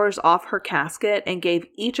flowers off her casket and gave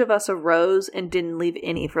each of us a rose and didn't leave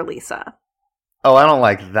any for Lisa. Oh, I don't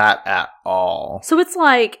like that at all. So it's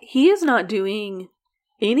like he is not doing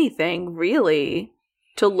anything really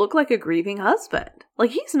to look like a grieving husband.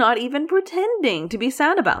 Like he's not even pretending to be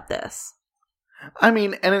sad about this. I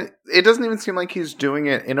mean, and it doesn't even seem like he's doing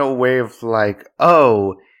it in a way of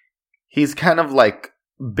oh, he's kind of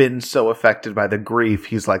been so affected by the grief,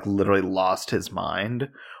 he's literally lost his mind.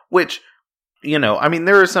 Which, I mean,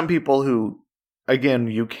 there are some people who, again,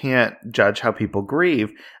 you can't judge how people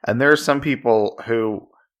grieve. And there are some people who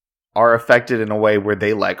are affected in a way where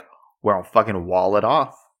they well, fucking wall it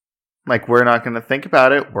off. We're not going to think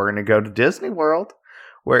about it. We're going to go to Disney World.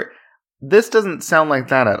 This doesn't sound like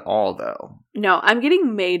that at all, though. No, I'm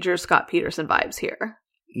getting major Scott Peterson vibes here.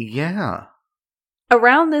 Yeah.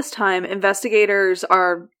 Around this time, investigators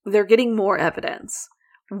they're getting more evidence.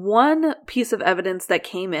 One piece of evidence that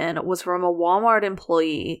came in was from a Walmart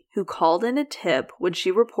employee who called in a tip when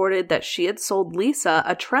she reported that she had sold Lisa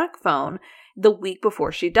a track phone the week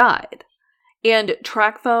before she died. And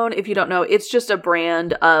track phone, if you don't know, it's just a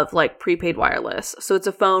brand of like prepaid wireless. So it's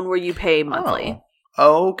a phone where you pay monthly.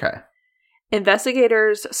 Oh, okay.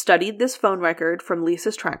 Investigators studied this phone record from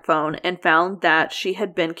Lisa's track phone and found that she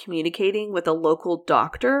had been communicating with a local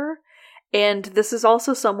doctor, and this is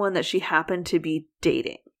also someone that she happened to be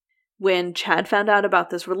dating. When Chad found out about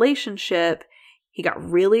this relationship, he got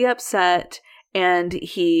really upset, and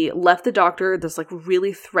he left the doctor this like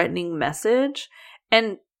really threatening message,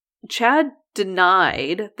 and Chad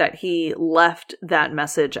denied that he left that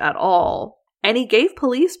message at all, and he gave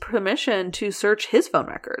police permission to search his phone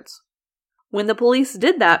records. When the police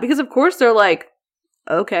did that, because of course they're like,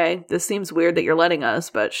 okay, this seems weird that you're letting us,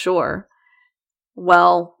 but sure.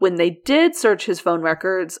 Well, when they did search his phone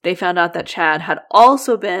records, they found out that Chad had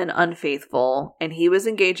also been unfaithful, and he was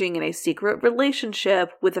engaging in a secret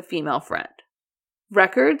relationship with a female friend.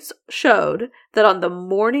 Records showed that on the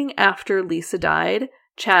morning after Lisa died,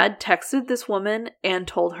 Chad texted this woman and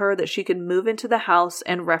told her that she could move into the house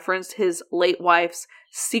and referenced his late wife's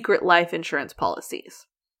secret life insurance policies.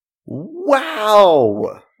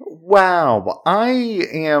 Wow. I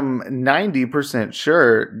am 90%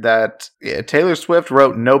 sure that Taylor Swift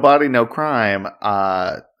wrote No Body, No Crime.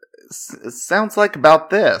 Sounds like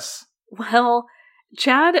about this. Well,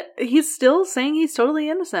 Chad, he's still saying he's totally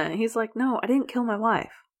innocent. He's like, no, I didn't kill my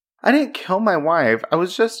wife. I didn't kill my wife. I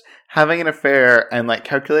was just having an affair and like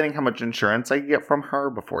calculating how much insurance I could get from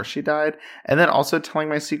her before she died. And then also telling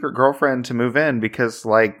my secret girlfriend to move in because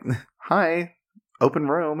like, hi, open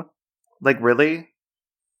room. Like, really?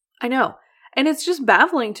 I know. And it's just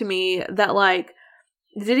baffling to me that, like,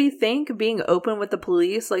 did he think being open with the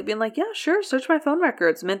police, like being like, yeah, sure, search my phone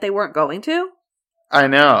records, meant they weren't going to? I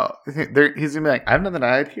know. He's going to be like, I have nothing to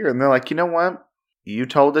hide here. And they're like, you know what? You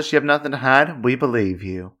told us you have nothing to hide. We believe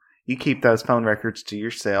you. You keep those phone records to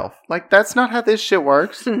yourself. Like, that's not how this shit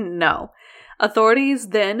works. No. Authorities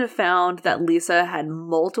then found that Lisa had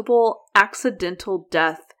multiple accidental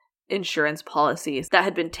death insurance policies that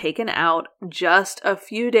had been taken out just a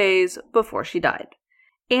few days before she died.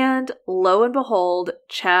 And lo and behold,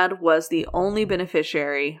 Chad was the only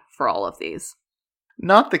beneficiary for all of these.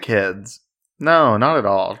 Not the kids. No, not at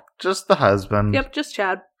all. Just the husband. Yep, just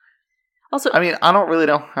Chad. Also, I mean, I don't really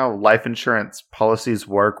know how life insurance policies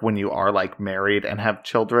work when you are like married and have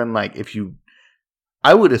children. Like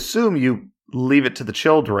I would assume you leave it to the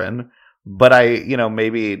children, but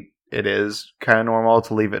maybe it is kind of normal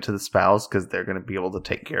to leave it to the spouse because they're going to be able to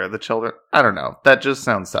take care of the children. I don't know. That just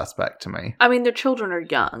sounds suspect to me. I mean, their children are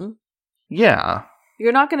young. Yeah.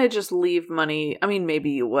 You're not going to just leave money. I mean,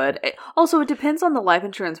 maybe you would. Also, it depends on the life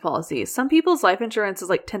insurance policy. Some people's life insurance is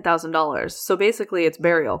like $10,000. So basically, it's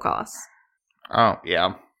burial costs. Oh,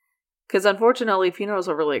 yeah. Because unfortunately, funerals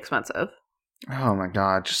are really expensive. Oh my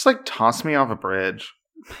God. Just like toss me off a bridge.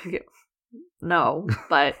 No,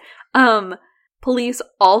 but police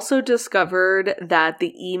also discovered that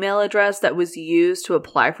the email address that was used to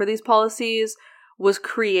apply for these policies was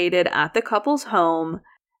created at the couple's home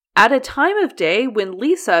at a time of day when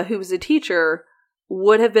Lisa, who was a teacher,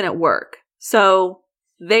 would have been at work. So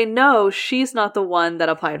they know she's not the one that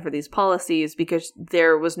applied for these policies because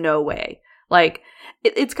there was no way. Like,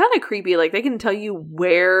 it's kind of creepy. Like, they can tell you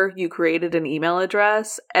where you created an email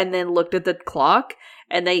address and then looked at the clock.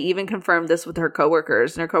 And they even confirmed this with her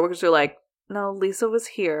coworkers. And her coworkers are like, no, Lisa was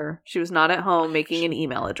here. She was not at home making an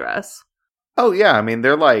email address. Oh, yeah. I mean,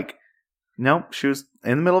 they're like, nope, she was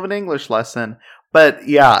in the middle of an English lesson. But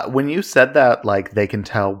yeah, when you said that, like, they can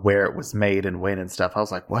tell where it was made and when and stuff, I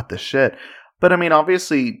was like, what the shit? But I mean,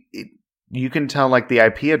 obviously, you can tell, like, the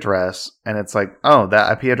IP address, and it's like, oh,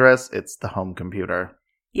 that IP address, it's the home computer.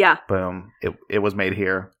 Yeah. Boom. It was made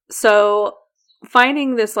here. So,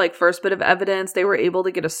 finding this, like, first bit of evidence, they were able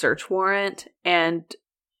to get a search warrant, and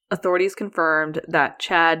authorities confirmed that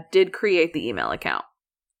Chad did create the email account.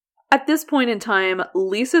 At this point in time,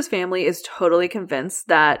 Lisa's family is totally convinced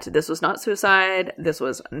that this was not suicide, this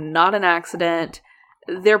was not an accident.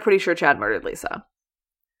 They're pretty sure Chad murdered Lisa.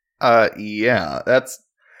 Yeah,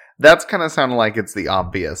 that's kind of sounding like it's the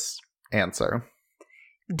obvious answer.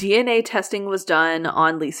 DNA testing was done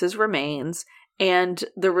on Lisa's remains, and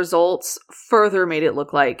the results further made it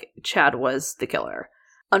look like Chad was the killer.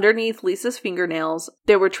 Underneath Lisa's fingernails,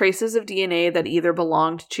 there were traces of DNA that either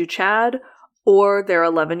belonged to Chad or their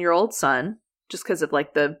 11-year-old son, just because of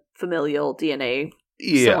like the familial DNA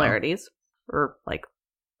similarities, or like,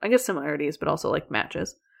 I guess similarities, but also like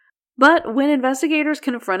matches. But when investigators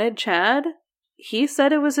confronted Chad, he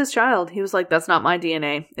said it was his child. He was like, that's not my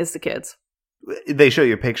DNA, it's the kid's. They show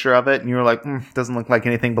you a picture of it, and you're like, doesn't look like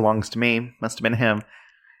anything belongs to me. Must have been him.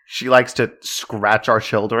 She likes to scratch our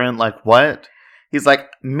children. Like, what? He's like,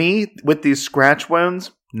 me with these scratch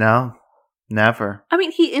wounds? No, never. I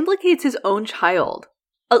mean, he implicates his own child.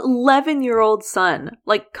 11-year-old son.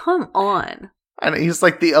 Like, come on. And he's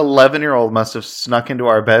like, the 11-year-old must have snuck into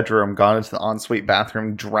our bedroom, gone into the ensuite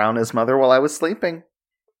bathroom, drowned his mother while I was sleeping.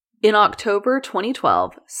 In October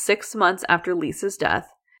 2012, 6 months after Lisa's death,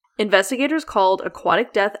 investigators called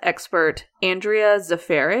aquatic death expert Andrea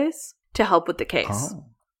Zafares to help with the case. Oh,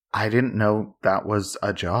 I didn't know that was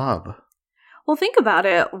a job. Well, think about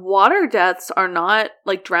it. Water deaths are not,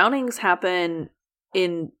 like, drownings happen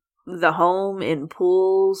in the home, in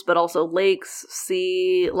pools, but also lakes,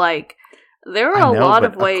 sea. Like, there are a lot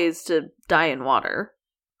of ways to die in water.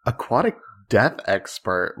 Aquatic death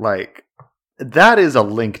expert, like, that is a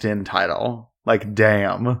LinkedIn title. Like,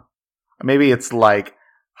 damn. Maybe it's like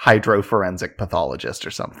hydroforensic pathologist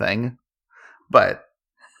or something. But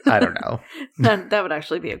I don't know. That would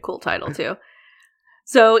actually be a cool title, too.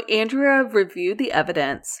 So Andrea reviewed the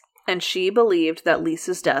evidence, and she believed that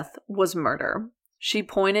Lisa's death was murder. She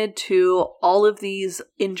pointed to all of these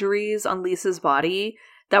injuries on Lisa's body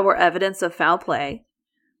that were evidence of foul play.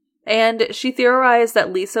 And she theorized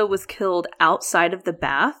that Lisa was killed outside of the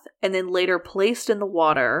bath and then later placed in the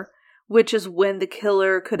water, which is when the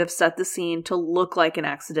killer could have set the scene to look like an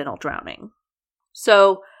accidental drowning.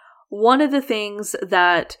 So one of the things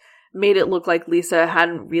that made it look like Lisa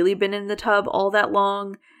hadn't really been in the tub all that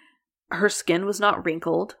long, her skin was not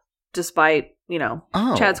wrinkled, despite,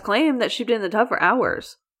 Chad's claim that she'd been in the tub for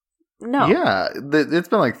hours. No. Yeah, it's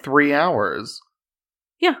been like 3 hours.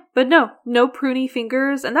 Yeah, but no pruny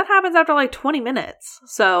fingers, and that happens after like 20 minutes,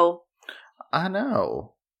 so... I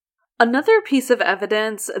know. Another piece of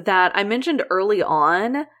evidence that I mentioned early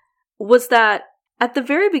on was that at the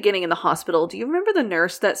very beginning in the hospital, do you remember the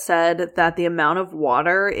nurse that said that the amount of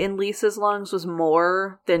water in Lisa's lungs was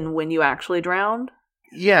more than when you actually drowned?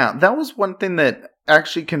 Yeah, that was one thing that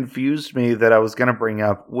actually confused me that I was going to bring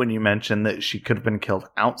up when you mentioned that she could have been killed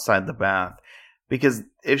outside the bath. Because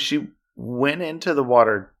if she went into the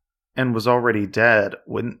water and was already dead,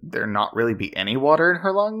 wouldn't there not really be any water in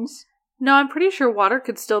her lungs? No, I'm pretty sure water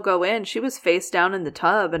could still go in. She was face down in the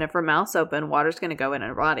tub, and if her mouth's open, water's going to go in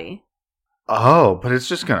her body. Oh, but it's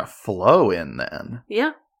just going to flow in then.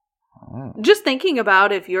 Yeah. Oh. Just thinking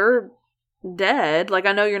about if you're dead, like,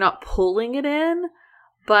 I know you're not pulling it in,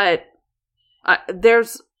 but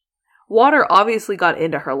there's water obviously got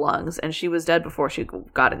into her lungs, and she was dead before she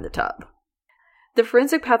got in the tub. The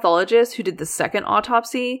forensic pathologist who did the second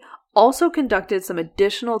autopsy also conducted some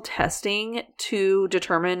additional testing to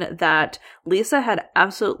determine that Lisa had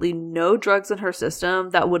absolutely no drugs in her system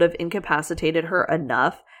that would have incapacitated her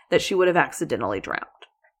enough that she would have accidentally drowned.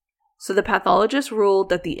 So the pathologist ruled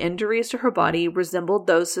that the injuries to her body resembled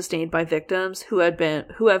those sustained by victims who have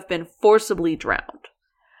been forcibly drowned.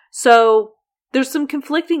 So there's some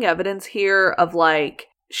conflicting evidence here of, like,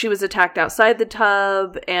 she was attacked outside the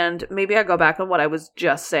tub, and maybe I go back on what I was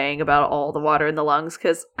just saying about all the water in the lungs,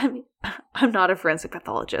 because I'm not a forensic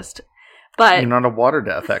pathologist. But you're not a water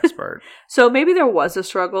death expert. So maybe there was a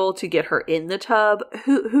struggle to get her in the tub.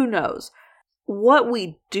 Who knows? What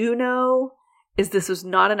we do know is this was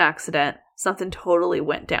not an accident. Something totally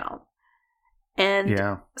went down.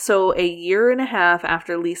 And so a year and a half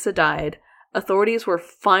after Lisa died, authorities were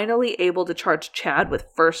finally able to charge Chad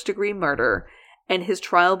with first-degree murder, and his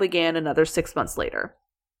trial began another 6 months later.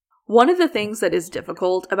 One of the things that is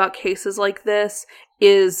difficult about cases like this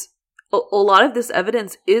is a lot of this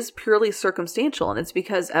evidence is purely circumstantial, and it's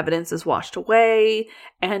because evidence is washed away,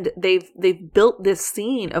 and they've built this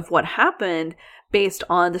scene of what happened based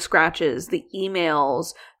on the scratches, the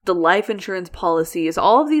emails, the life insurance policies,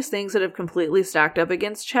 all of these things that have completely stacked up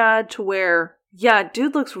against Chad to where, yeah,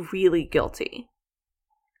 dude looks really guilty.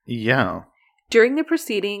 Yeah. During the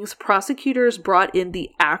proceedings, prosecutors brought in the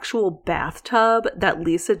actual bathtub that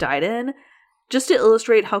Lisa died in just to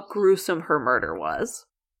illustrate how gruesome her murder was.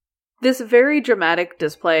 This very dramatic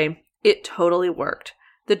display, it totally worked.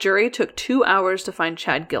 The jury took 2 hours to find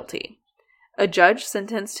Chad guilty. A judge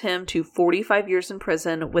sentenced him to 45 years in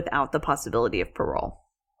prison without the possibility of parole.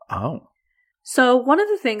 Oh. So one of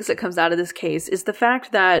the things that comes out of this case is the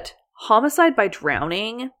fact that homicide by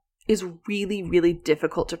drowning is really, really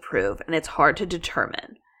difficult to prove, and it's hard to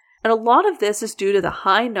determine. And a lot of this is due to the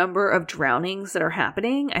high number of drownings that are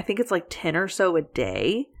happening. I think it's like 10 or so a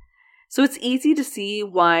day. So it's easy to see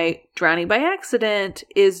why drowning by accident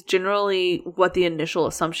is generally what the initial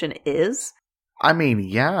assumption is. I mean,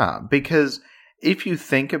 yeah, because if you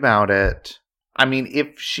think about it, I mean,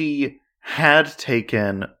 if she had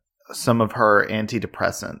taken some of her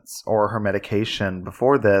antidepressants or her medication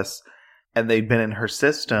before this, and they'd been in her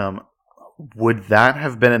system, would that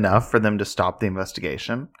have been enough for them to stop the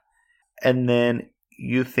investigation? And then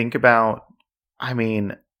you think about, I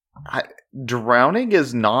mean, drowning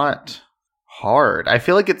is not hard. I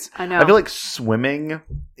feel like I know. I feel like swimming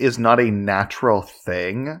is not a natural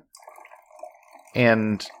thing.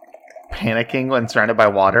 And panicking when surrounded by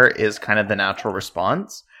water is kind of the natural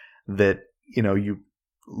response that, you know, you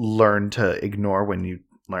learn to ignore when you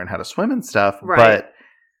learn how to swim and stuff. Right. But,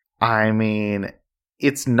 I mean,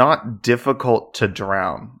 it's not difficult to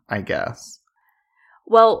drown, I guess.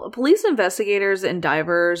 Well, police investigators and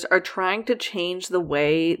divers are trying to change the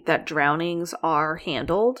way that drownings are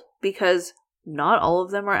handled because not all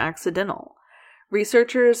of them are accidental.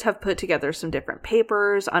 Researchers have put together some different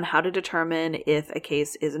papers on how to determine if a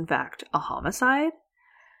case is in fact a homicide.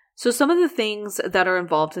 So some of the things that are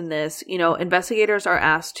involved in this, you know, investigators are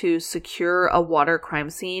asked to secure a water crime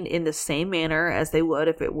scene in the same manner as they would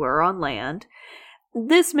if it were on land.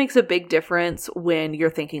 This makes a big difference when you're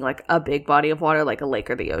thinking like a big body of water, like a lake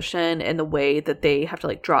or the ocean, and the way that they have to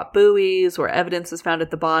like drop buoys or evidence is found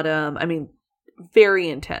at the bottom. I mean, very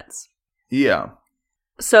intense. Yeah.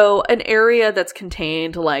 So an area that's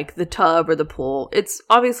contained like the tub or the pool, it's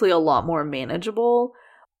obviously a lot more manageable.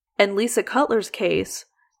 In Lisa Cutler's case,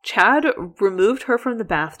 Chad removed her from the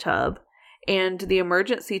bathtub and the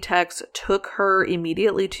emergency techs took her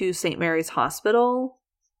immediately to St. Mary's Hospital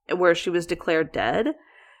where she was declared dead.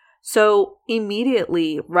 So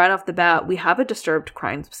immediately, right off the bat, we have a disturbed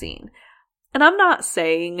crime scene. And I'm not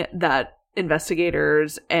saying that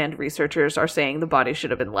investigators and researchers are saying the body should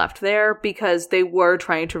have been left there because they were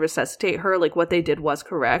trying to resuscitate her. Like what they did was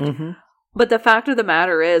correct. Mm-hmm. But the fact of the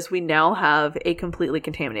matter is we now have a completely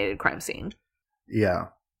contaminated crime scene. Yeah.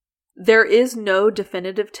 There is no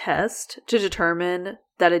definitive test to determine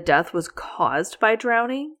that a death was caused by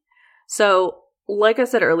drowning. So, like I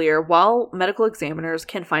said earlier, while medical examiners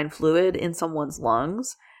can find fluid in someone's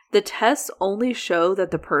lungs, the tests only show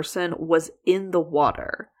that the person was in the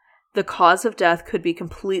water. The cause of death could be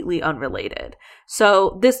completely unrelated.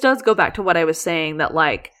 So this does go back to what I was saying, that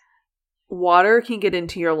like water can get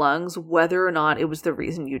into your lungs whether or not it was the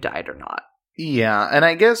reason you died or not. Yeah, and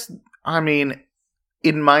I guess, I mean,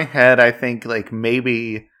 in my head, I think like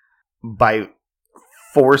maybe by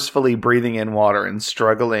forcefully breathing in water and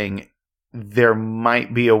struggling, there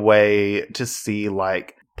might be a way to see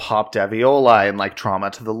like popped alveoli and like trauma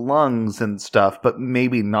to the lungs and stuff, but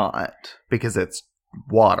maybe not because it's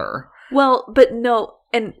water. Well, but no,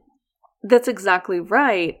 and that's exactly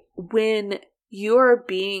right. When you're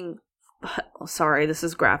being, sorry, this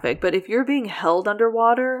is graphic, but if you're being held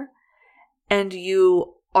underwater and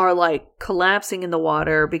you are like collapsing in the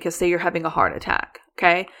water because say you're having a heart attack,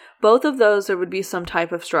 okay? Both of those, there would be some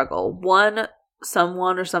type of struggle. One,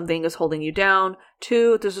 someone or something is holding you down.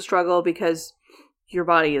 Two, there's a struggle because your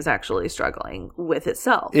body is actually struggling with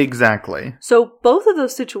itself. Exactly. So both of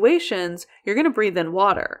those situations, you're going to breathe in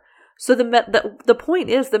water. So the point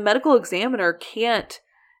is the medical examiner can't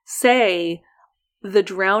say the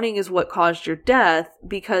drowning is what caused your death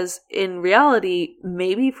because in reality,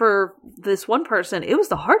 maybe for this one person, it was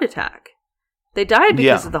the heart attack. They died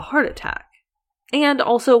because of the heart attack. And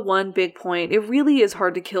also one big point, it really is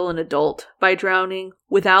hard to kill an adult by drowning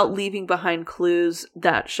without leaving behind clues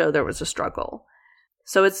that show there was a struggle.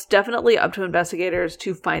 So it's definitely up to investigators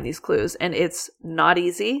to find these clues. And it's not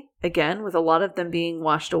easy, again, with a lot of them being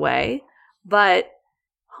washed away. But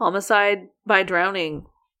homicide by drowning,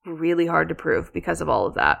 really hard to prove because of all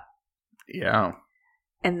of that. Yeah.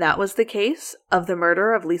 And that was the case of the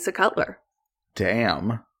murder of Lisa Cutler.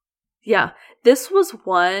 Damn. Yeah. This was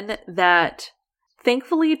one that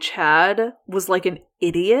thankfully Chad was like an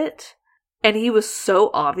idiot and he was so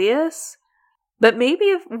obvious. But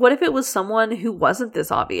maybe what if it was someone who wasn't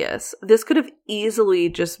this obvious? This could have easily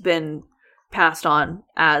just been passed on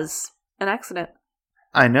as an accident.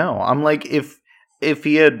 I know. I'm like, if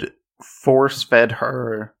he had force-fed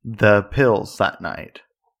her the pills that night,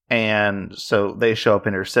 and so they show up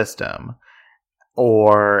in her system,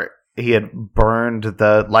 or he had burned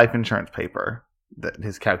the life insurance paper,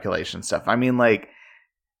 his calculation stuff. I mean, like,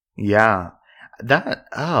 yeah.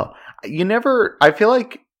 I feel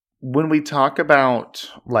like when we talk about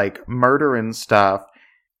like murder and stuff,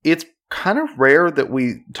 it's kind of rare that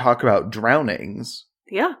we talk about drownings.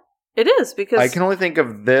 Yeah, it is because I can only think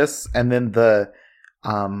of this and then the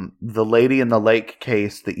the Lady in the Lake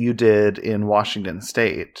case that you did in Washington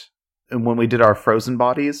State, and when we did our frozen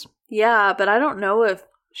bodies. Yeah, but I don't know if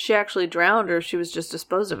she actually drowned or if she was just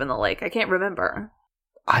disposed of in the lake. I can't remember.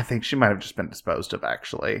 I think she might have just been disposed of,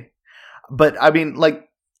 actually. But, I mean, like,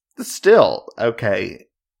 still, okay,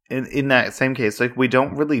 in that same case, like, we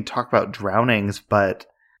don't really talk about drownings, but,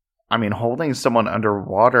 I mean, holding someone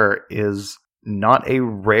underwater is not a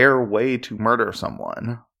rare way to murder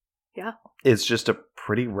someone. Yeah. It's just a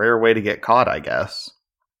pretty rare way to get caught, I guess.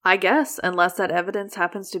 I guess, unless that evidence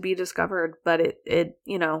happens to be discovered. But it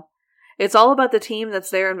you know, it's all about the team that's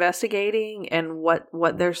there investigating and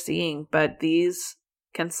what they're seeing. But these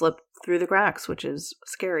can slip through the cracks, which is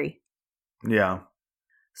scary. Yeah.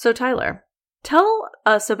 So, Tyler, tell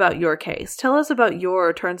us about your case. Tell us about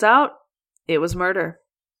turns out, it was murder.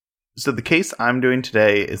 So the case I'm doing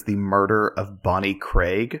today is the murder of Bonnie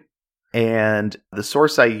Craig. And the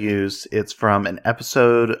source I used, it's from an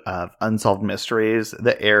episode of Unsolved Mysteries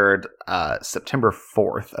that aired September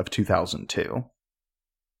 4th of 2002.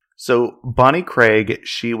 So Bonnie Craig,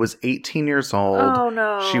 she was 18 years old. Oh,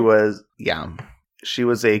 no. She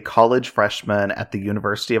was a college freshman at the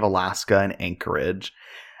University of Alaska in Anchorage.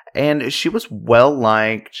 And she was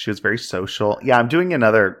well-liked. She was very social. Yeah, I'm doing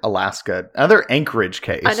another Anchorage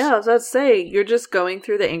case. I know, I was about to say, you're just going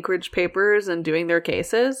through the Anchorage papers and doing their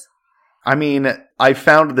cases? I mean, I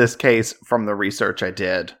found this case from the research I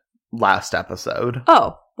did last episode.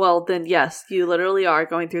 Oh, well then yes, you literally are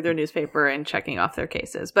going through their newspaper and checking off their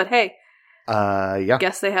cases. But hey, yeah.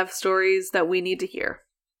 Guess they have stories that we need to hear.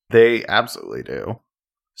 They absolutely do.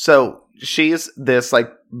 So she's this like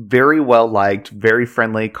very well-liked, very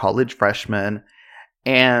friendly college freshman.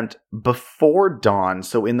 And before dawn,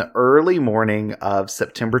 so in the early morning of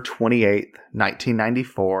September 28th,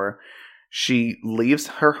 1994, she leaves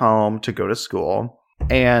her home to go to school.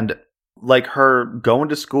 And like her going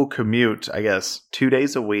to school commute, I guess, 2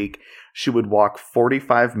 days a week, she would walk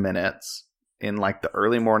 45 minutes in like the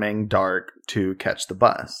early morning dark to catch the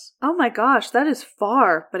bus. Oh my gosh, that is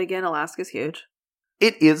far. But again, Alaska's huge.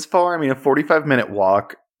 It is far. I mean, a 45-minute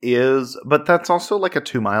walk is, but that's also like a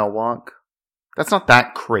 2-mile walk. That's not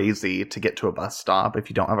that crazy to get to a bus stop if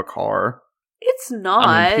you don't have a car. It's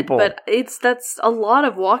not, but that's a lot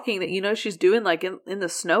of walking that she's doing like in the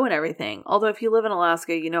snow and everything. Although if you live in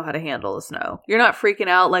Alaska, you know how to handle the snow. You're not freaking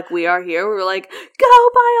out like we are here. We're like, go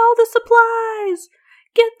buy all the supplies.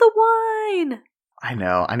 Get the wine. I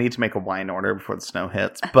know. I need to make a wine order before the snow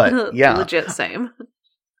hits. But yeah. Legit same.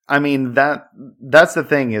 I mean, that's the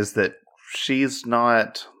thing is that she's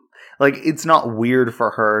not, like, it's not weird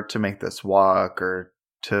for her to make this walk or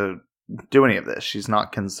to do any of this. She's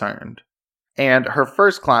not concerned. And her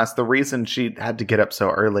first class, the reason she had to get up so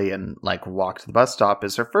early and, like, walk to the bus stop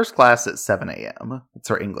is her first class at 7 a.m. It's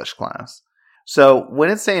her English class. So when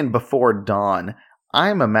it's saying before dawn,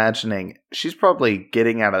 I'm imagining she's probably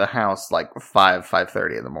getting out of the house like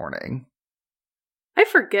 5:30 in the morning. I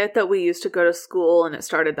forget that we used to go to school and it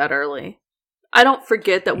started that early. I don't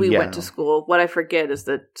forget that we went to school. What I forget is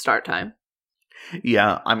the start time.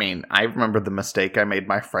 Yeah, I mean, I remember the mistake I made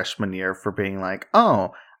my freshman year for being like,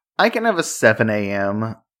 oh, I can have a 7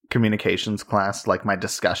 a.m. communications class, like my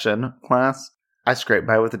discussion class. I scraped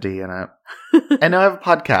by with a D in it. And now I have a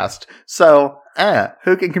podcast. So,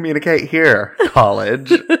 who can communicate here?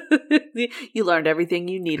 College. You learned everything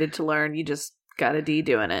you needed to learn. You just got a D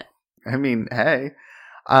doing it. I mean, hey.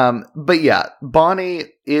 But yeah, Bonnie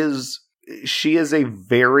she is a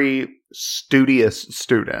very studious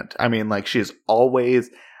student. I mean, like, she is always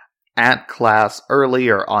at class early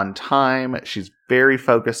or on time. She's very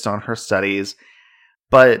focused on her studies.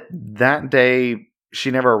 But that day, she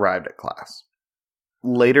never arrived at class.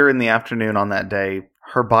 Later in the afternoon on that day,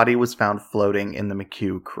 her body was found floating in the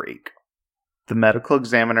McHugh Creek. The medical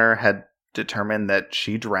examiner had determined that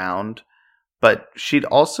she drowned, but she'd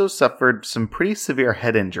also suffered some pretty severe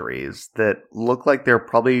head injuries that looked like they were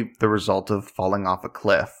probably the result of falling off a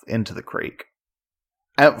cliff into the creek.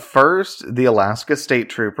 At first, the Alaska State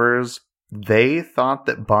Troopers, they thought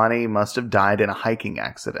that Bonnie must have died in a hiking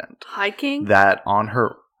accident. Hiking? That on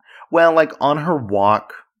her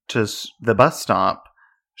walk to the bus stop,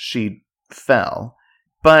 she fell.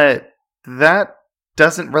 But that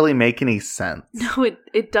doesn't really make any sense. No,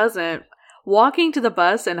 it doesn't. Walking to the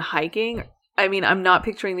bus and hiking, I mean, I'm not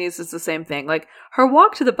picturing these as the same thing. Like, her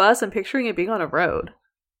walk to the bus, I'm picturing it being on a road.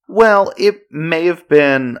 Well, it may have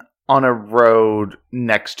been on a road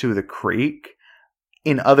next to the creek.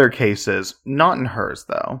 In other cases, not in hers,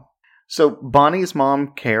 though. So, Bonnie's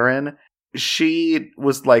mom, Karen, she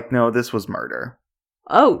was like, no, this was murder.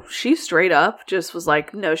 Oh, she straight up just was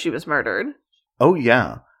like, no, she was murdered. Oh,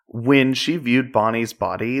 yeah. when she viewed Bonnie's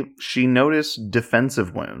body, she noticed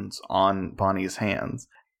defensive wounds on Bonnie's hands.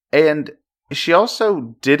 And she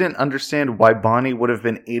also didn't understand why Bonnie would have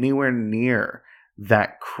been anywhere near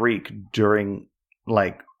that creek during,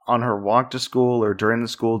 like, on her walk to school or during the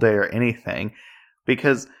school day or anything,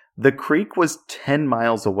 because the creek was 10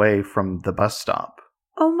 miles away from the bus stop.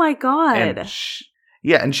 Oh my God.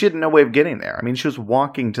 And she had no way of getting there. I mean, she was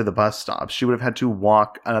walking to the bus stop. She would have had to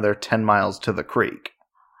walk another 10 miles to the creek.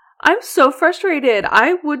 I'm so frustrated.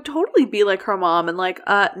 I would totally be like her mom and like,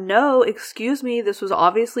 no, excuse me, this was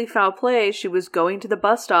obviously foul play. She was going to the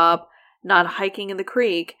bus stop, not hiking in the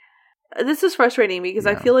creek. This is frustrating because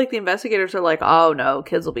I feel like the investigators are like, oh no,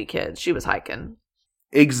 kids will be kids. She was hiking.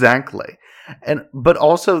 Exactly. But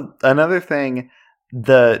also another thing,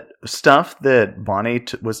 the stuff that Bonnie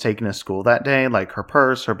was taking to school that day, like her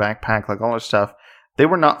purse, her backpack, like all her stuff, they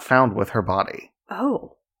were not found with her body.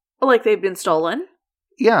 Oh. Like they've been stolen?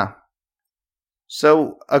 Yeah.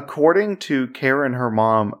 So, according to Karen, her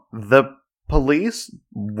mom, the police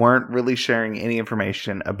weren't really sharing any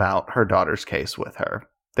information about her daughter's case with her.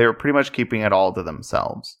 They were pretty much keeping it all to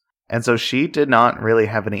themselves. And so she did not really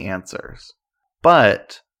have any answers.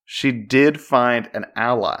 But she did find an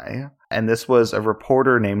ally, and this was a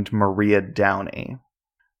reporter named Maria Downey.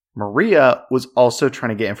 Maria was also trying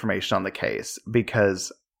to get information on the case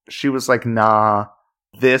because she was like, nah,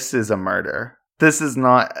 this is a murder. This is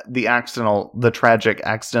not the tragic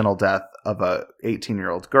accidental death of a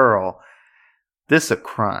 18-year-old girl. This is a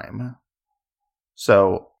crime.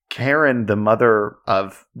 So Karen, the mother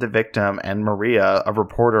of the victim, and Maria, a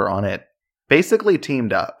reporter on it, basically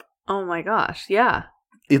teamed up. Oh my gosh, yeah.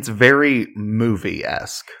 It's very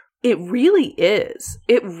movie-esque. It really is.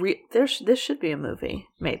 This should be a movie,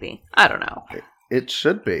 maybe. I don't know. It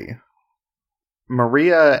should be.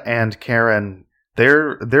 Maria and Karen,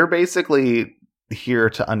 they're basically here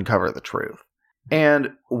to uncover the truth.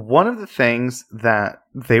 And one of the things that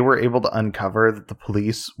they were able to uncover that the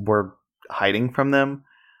police were hiding from them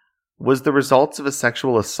was the results of a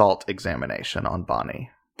sexual assault examination on Bonnie.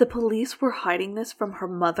 The police were hiding this from her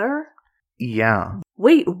mother? Yeah.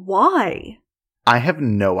 Wait, why? I have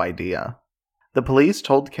no idea. The police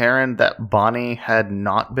told Karen that Bonnie had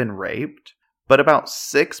not been raped, but about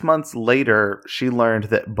 6 months later, she learned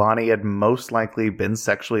that Bonnie had most likely been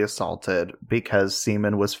sexually assaulted because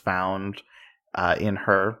semen was found in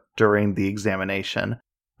her during the examination.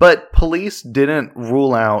 But police didn't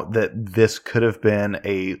rule out that this could have been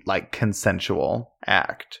a, consensual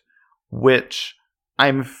act, which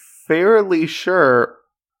I'm fairly sure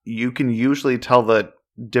you can usually tell the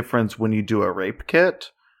difference when you do a rape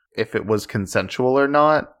kit, if it was consensual or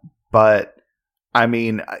not. But, I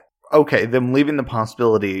mean, okay, them leaving the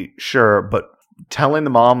possibility, sure, but telling the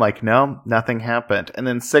mom, no, nothing happened. And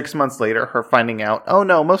then 6 months later, her finding out, oh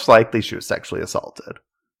no, most likely she was sexually assaulted.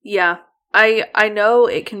 Yeah. I know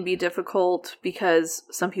it can be difficult because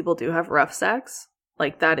some people do have rough sex.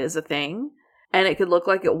 That is a thing. And it could look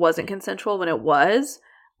like it wasn't consensual when it was.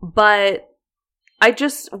 But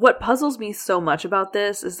what puzzles me so much about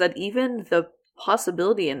this is that even the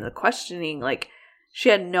possibility and the questioning, she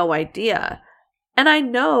had no idea. And I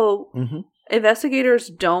know investigators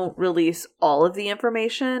don't release all of the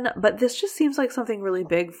information, but this just seems like something really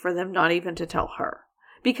big for them not even to tell her.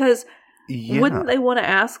 Because wouldn't they want to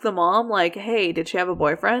ask the mom, hey, did she have a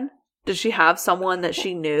boyfriend? Did she have someone that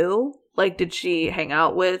she knew? Did she hang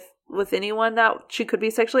out with anyone that she could be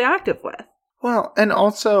sexually active with? Well, and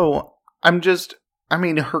also,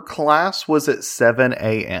 her class was at 7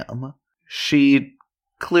 a.m. She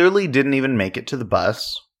clearly didn't even make it to the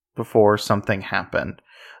bus before something happened.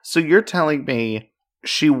 So you're telling me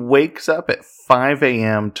she wakes up at 5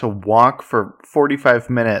 a.m. to walk for 45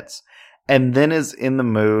 minutes and then is in the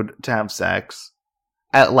mood to have sex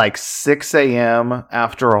at 6 a.m.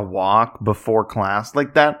 after a walk before class?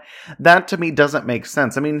 That to me doesn't make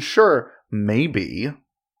sense. Sure, maybe,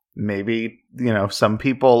 some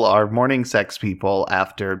people are morning sex people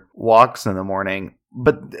after walks in the morning,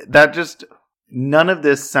 but none of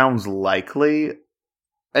this sounds likely.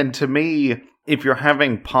 And to me, if you're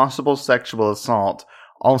having possible sexual assault,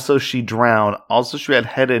 also she drowned, also she had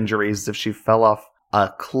head injuries if she fell off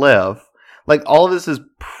a cliff, all of this is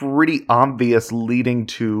pretty obvious leading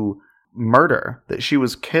to murder, that she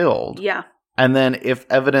was killed. Yeah. And then if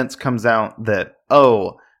evidence comes out that,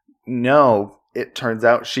 oh, no, it turns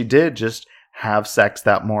out she did just have sex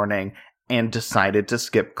that morning and decided to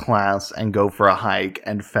skip class and go for a hike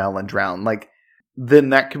and fell and drowned, then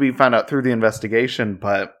that could be found out through the investigation,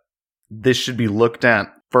 but this should be looked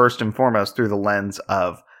at first and foremost through the lens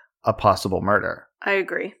of a possible murder. I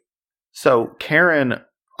agree. So Karen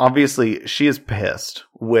obviously, she is pissed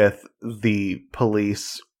with the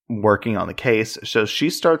police working on the case, so she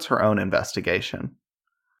starts her own investigation.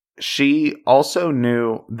 She also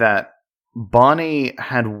knew that Bonnie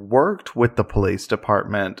had worked with the police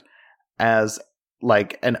department as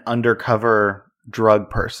like an undercover drug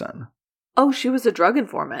person. Oh, she was a drug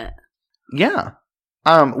informant. Yeah.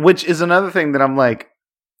 Which is another thing that I'm like,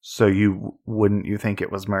 so wouldn't you think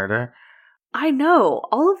it was murder? I know.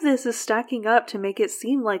 All of this is stacking up to make it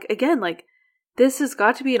seem like, again, like, this has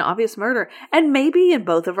got to be an obvious murder. And maybe in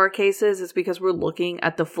both of our cases, it's because we're looking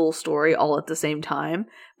at the full story all at the same time.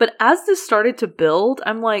 But as this started to build,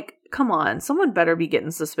 I'm like, come on, someone better be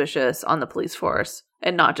getting suspicious on the police force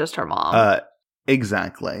and not just her mom.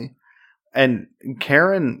 Exactly. And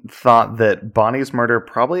Karen thought that Bonnie's murder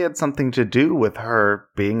probably had something to do with her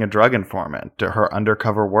being a drug informant, or her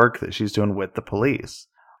undercover work that she's doing with the police.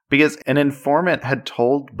 Because an informant had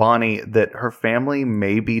told Bonnie that her family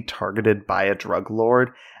may be targeted by a drug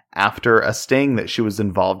lord after a sting that she was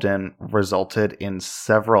involved in resulted in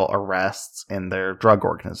several arrests in their drug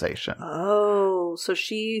organization. Oh, so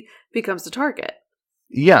she becomes the target.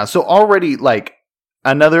 Yeah, so already, like,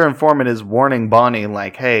 another informant is warning Bonnie,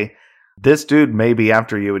 like, hey, this dude may be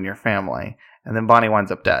after you and your family. And then Bonnie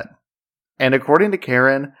winds up dead. And according to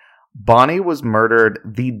Karen, Bonnie was murdered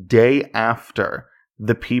the day after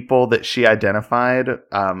the people that she identified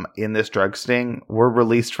in this drug sting were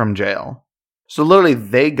released from jail. So literally,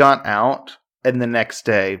 they got out, and the next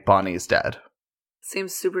day, Bonnie's dead.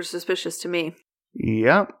 Seems super suspicious to me.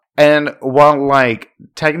 Yep. And while, like,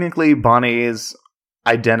 technically Bonnie's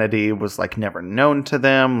identity was, like, never known to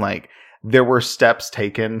them, like, there were steps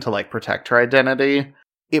taken to, like, protect her identity,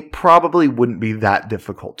 it probably wouldn't be that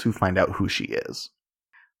difficult to find out who she is.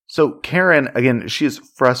 So Karen, again, she is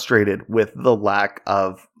frustrated with the lack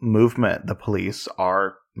of movement the police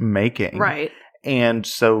are making. Right. And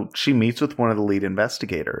so she meets with one of the lead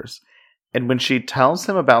investigators. And when she tells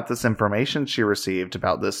him about this information she received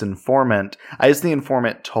about this informant, I guess the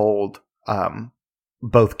informant told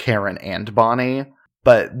both Karen and Bonnie,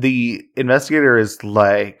 but the investigator is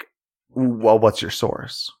like, well, what's your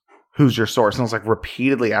source? Who's your source? And I was like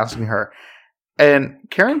repeatedly asking her. And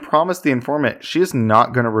Karen promised the informant she is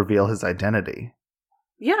not going to reveal his identity.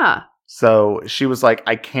 Yeah. So she was like,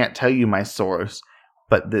 I can't tell you my source,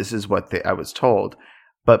 but this is what I was told.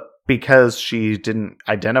 But because she didn't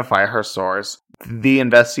identify her source, the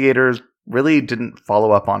investigators really didn't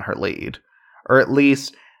follow up on her lead. Or at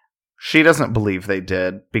least, she doesn't believe they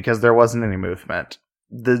did, because there wasn't any movement.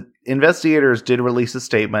 The investigators did release a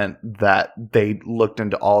statement that they looked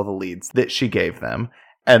into all the leads that she gave them.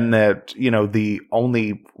 And that, you know, the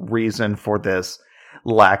only reason for this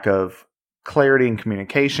lack of clarity and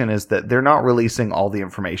communication is that they're not releasing all the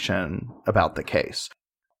information about the case.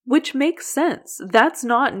 Which makes sense. That's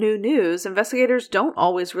not new news. Investigators don't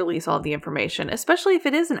always release all the information, especially if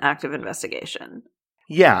it is an active investigation.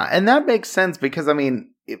 Yeah, and that makes sense because, I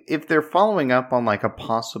mean, if they're following up on, like, a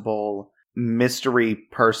possible mystery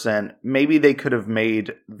person, maybe they could have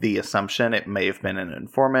made the assumption it may have been an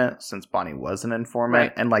informant, since Bonnie was an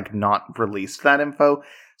informant, right, and, like, not released that info.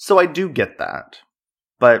 So I do get that.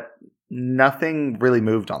 But nothing really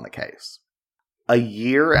moved on the case. A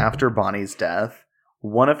year after Bonnie's death,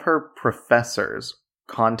 one of her professors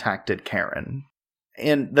contacted Karen.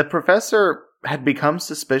 And the professor had become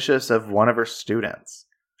suspicious of one of her students.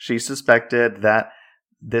 She suspected that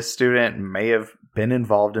this student may have been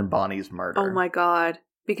involved in Bonnie's murder. Oh my god.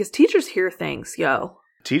 Because teachers hear things, yo.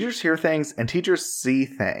 Teachers hear things and teachers see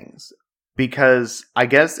things. Because I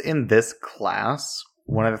guess in this class,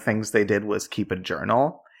 one of the things they did was keep a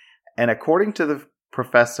journal. And according to the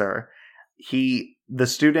professor, the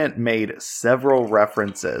student made several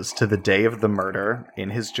references to the day of the murder in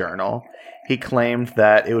his journal. He claimed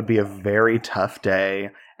that it would be a very tough day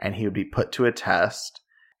and he would be put to a test.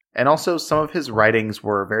 And also some of his writings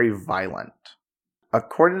were very violent.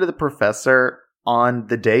 According to the professor, on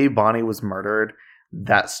the day Bonnie was murdered,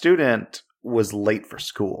 that student was late for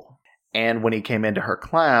school. And when he came into her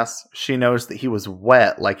class, she noticed that he was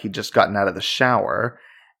wet, like he'd just gotten out of the shower,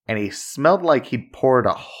 and he smelled like he'd poured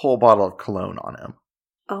a whole bottle of cologne on him.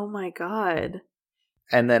 Oh my god.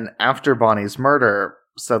 And then after Bonnie's murder,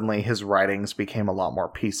 suddenly his writings became a lot more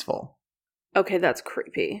peaceful. Okay, that's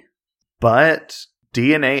creepy. But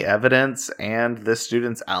DNA evidence and this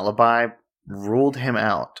student's alibi ruled him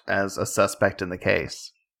out as a suspect in the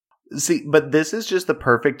case. See, but this is just the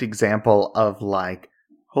perfect example of, like,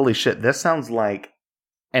 holy shit, this sounds like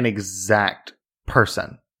an exact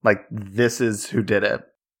person. Like, this is who did it.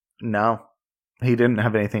 No, he didn't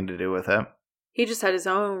have anything to do with it. He just had his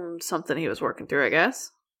own something he was working through, I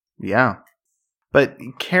guess. Yeah. But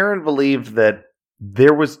Karen believed that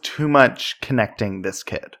there was too much connecting this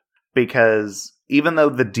kid, because even though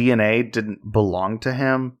the DNA didn't belong to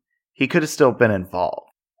him, he could have still been involved.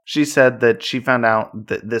 She said that she found out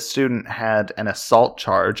that this student had an assault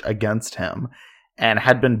charge against him and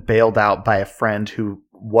had been bailed out by a friend who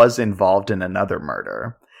was involved in another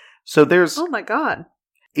murder. So there's... Oh my God.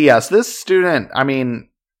 Yes, this student,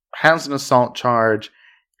 has an assault charge,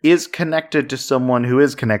 is connected to someone who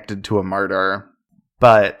is connected to a murder,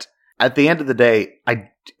 but at the end of the day,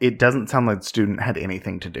 it doesn't sound like the student had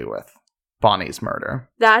anything to do with Bonnie's murder.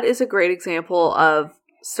 That is a great example of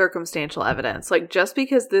circumstantial evidence. Like, just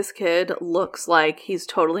because this kid looks like he's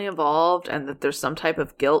totally involved and that there's some type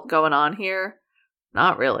of guilt going on here,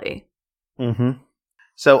 not really. Mm-hmm.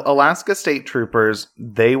 So Alaska State Troopers,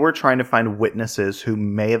 they were trying to find witnesses who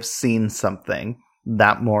may have seen something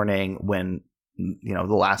that morning when, the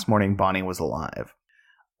last morning Bonnie was alive.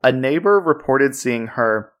 A neighbor reported seeing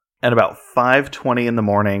her at about 5:20 in the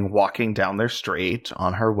morning walking down their street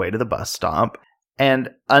on her way to the bus stop.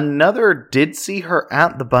 And another did see her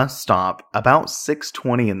at the bus stop about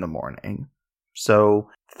 6:20 in the morning. So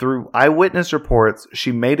through eyewitness reports,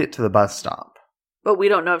 she made it to the bus stop. But we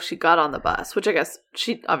don't know if she got on the bus, which I guess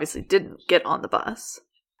she obviously didn't get on the bus.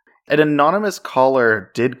 An anonymous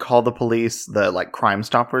caller did call the police, the Crime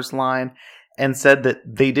Stoppers line, and said that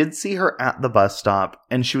they did see her at the bus stop,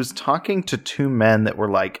 and she was talking to two men that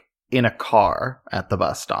were in a car at the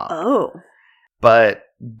bus stop. Oh. But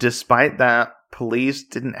despite that, police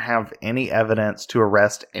didn't have any evidence to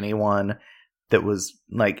arrest anyone that was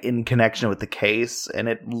in connection with the case, and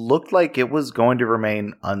it looked like it was going to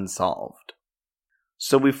remain unsolved.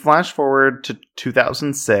 So we flash forward to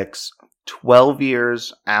 2006, 12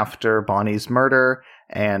 years after Bonnie's murder,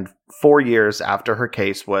 and 4 years after her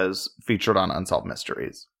case was featured on Unsolved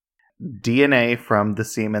Mysteries. DNA from the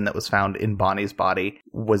semen that was found in Bonnie's body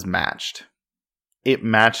was matched. It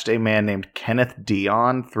matched a man named Kenneth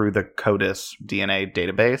Dion through the CODIS DNA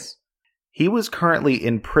database. He was currently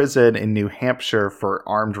in prison in New Hampshire for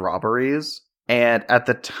armed robberies, and at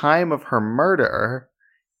the time of her murder,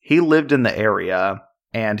 he lived in the area,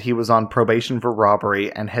 and he was on probation for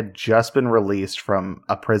robbery and had just been released from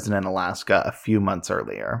a prison in Alaska a few months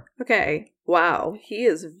earlier. Okay, wow. He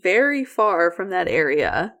is very far from that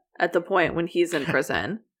area at the point when he's in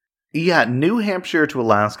prison. Yeah, New Hampshire to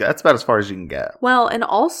Alaska, that's about as far as you can get. Well, and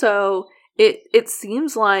also, it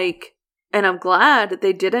seems like, and I'm glad that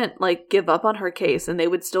they didn't, give up on her case and they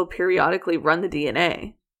would still periodically run the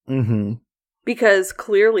DNA. Mm-hmm. Because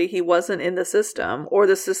clearly he wasn't in the system, or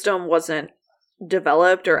the system wasn't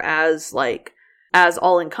developed or as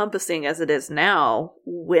all-encompassing as it is now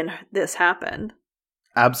when this happened.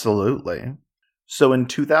 Absolutely. So in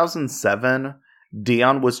 2007...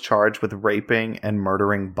 Dion was charged with raping and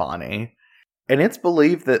murdering Bonnie, and it's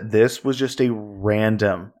believed that this was just a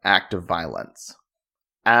random act of violence.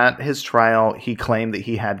 At his trial, he claimed that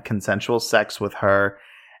he had consensual sex with her,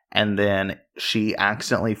 and then she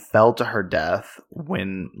accidentally fell to her death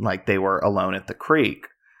when, they were alone at the creek.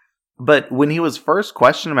 But when he was first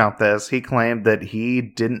questioned about this, he claimed that he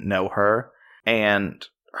didn't know her, and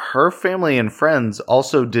her family and friends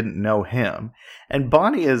also didn't know him. And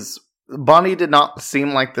Bonnie did not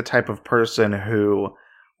seem like the type of person who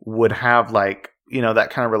would have, that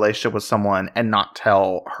kind of relationship with someone and not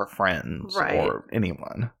tell her friends or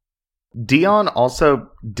anyone. Dion also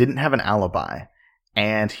didn't have an alibi,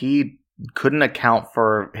 and he couldn't account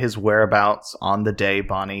for his whereabouts on the day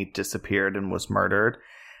Bonnie disappeared and was murdered.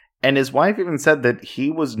 And his wife even said that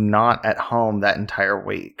he was not at home that entire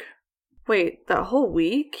week. Wait, that whole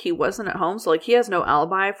week he wasn't at home? So, he has no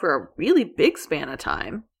alibi for a really big span of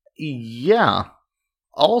time. Yeah.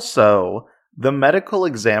 Also, the medical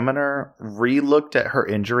examiner re-looked at her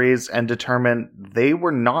injuries and determined they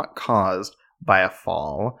were not caused by a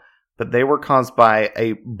fall, but they were caused by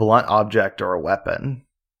a blunt object or a weapon.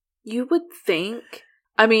 You would think...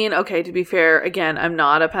 okay, to be fair, again, I'm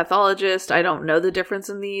not a pathologist. I don't know the difference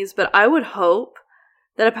in these, but I would hope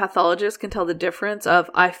that a pathologist can tell the difference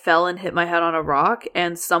of I fell and hit my head on a rock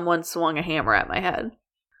and someone swung a hammer at my head.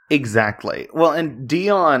 Exactly. Well, and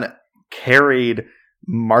Dion carried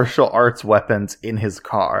martial arts weapons in his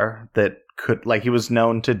car that could, he was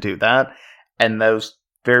known to do that, and those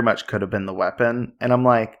very much could have been the weapon. And I'm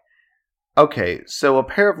like, okay, so a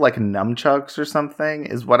pair of, nunchucks or something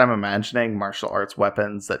is what I'm imagining martial arts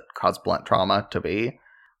weapons that cause blunt trauma to be.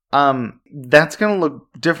 That's gonna look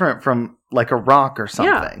different from, a rock or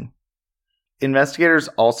something. Investigators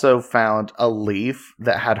also found a leaf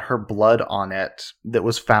that had her blood on it that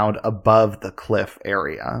was found above the cliff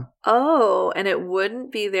area. Oh, and it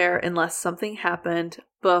wouldn't be there unless something happened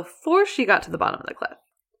before she got to the bottom of the cliff.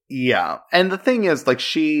 Yeah. And the thing is, like,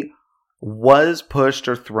 she was pushed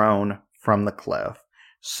or thrown from the cliff.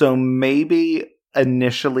 So maybe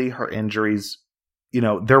initially her injuries,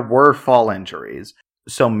 there were fall injuries.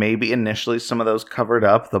 So maybe initially some of those covered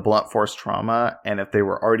up the blunt force trauma. And if they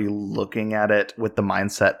were already looking at it with the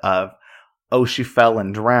mindset of, oh, she fell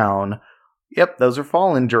and drowned. Yep, those are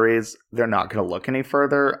fall injuries. They're not going to look any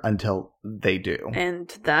further until they do. And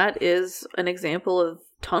that is an example of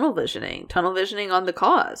tunnel visioning on the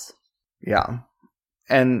cause. Yeah.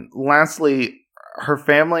 And lastly, her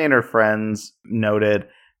family and her friends noted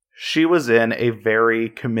she was in a very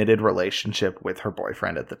committed relationship with her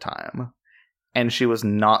boyfriend at the time. And she was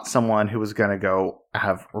not someone who was going to go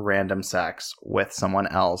have random sex with someone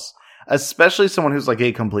else, especially someone who's like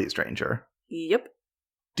a complete stranger. Yep.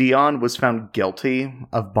 Dion was found guilty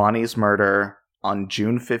of Bonnie's murder on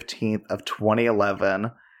June 15th of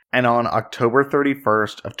 2011. And on October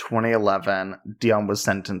 31st of 2011, Dion was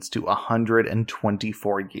sentenced to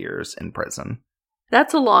 124 years in prison.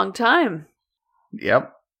 That's a long time.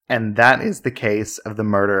 Yep. And that is the case of the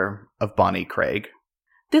murder of Bonnie Craig.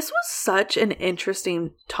 This was such an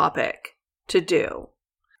interesting topic to do.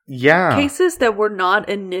 Yeah. Cases that were not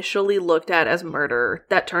initially looked at as murder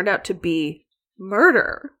that turned out to be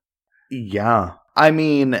murder. Yeah. I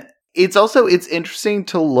mean, it's interesting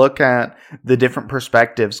to look at the different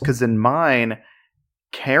perspectives, because in mine,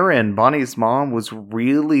 Karen, Bonnie's mom, was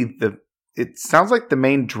really it sounds like the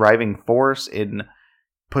main driving force in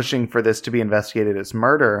pushing for this to be investigated as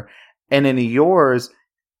murder. And in yours,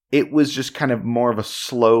 it was just kind of more of a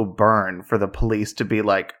slow burn for the police to be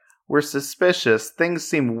like, we're suspicious. Things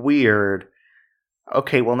seem weird.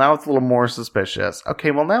 Okay, well, now it's a little more suspicious.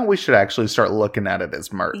 Okay, well, now we should actually start looking at it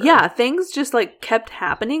as murder. Yeah, things just like kept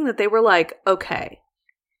happening that they were like, okay,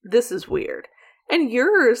 this is weird. And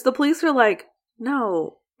yours, the police were like,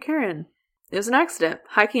 no, Karen, it was an accident.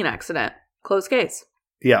 Hiking accident. Closed case.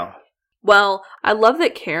 Yeah. Well, I love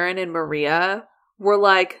that Karen and Maria were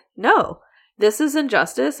like, no, this is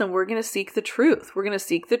injustice and we're going to seek the truth. We're going to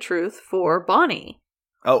seek the truth for Bonnie.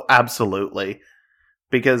 Oh, absolutely.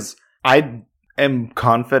 Because I am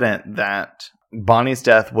confident that Bonnie's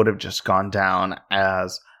death would have just gone down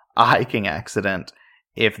as a hiking accident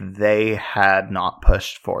if they had not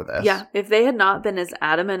pushed for this. Yeah, if they had not been as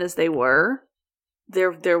adamant as they were,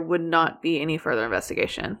 there would not be any further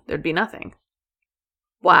investigation. There'd be nothing.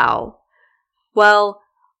 Wow. Well,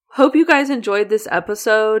 hope you guys enjoyed this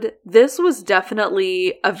episode. This was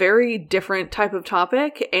definitely a very different type of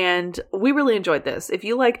topic, and we really enjoyed this. If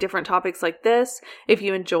you like different topics like this, if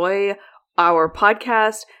you enjoy our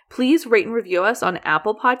podcast, please rate and review us on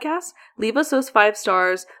Apple Podcasts. Leave us those 5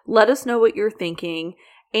 stars. Let us know what you're thinking.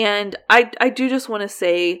 And I do just want to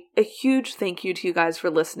say a huge thank you to you guys for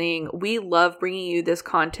listening. We love bringing you this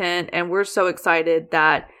content, and we're so excited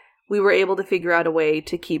that we were able to figure out a way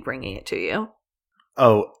to keep bringing it to you.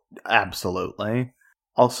 Oh, absolutely.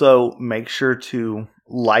 Also, make sure to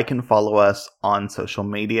like and follow us on social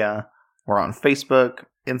media. We're on Facebook,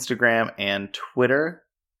 Instagram, and Twitter.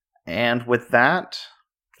 And with that,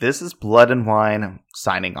 this is Blood and Wine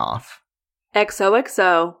signing off.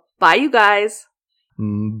 XOXO. Bye, you guys.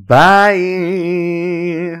 Bye.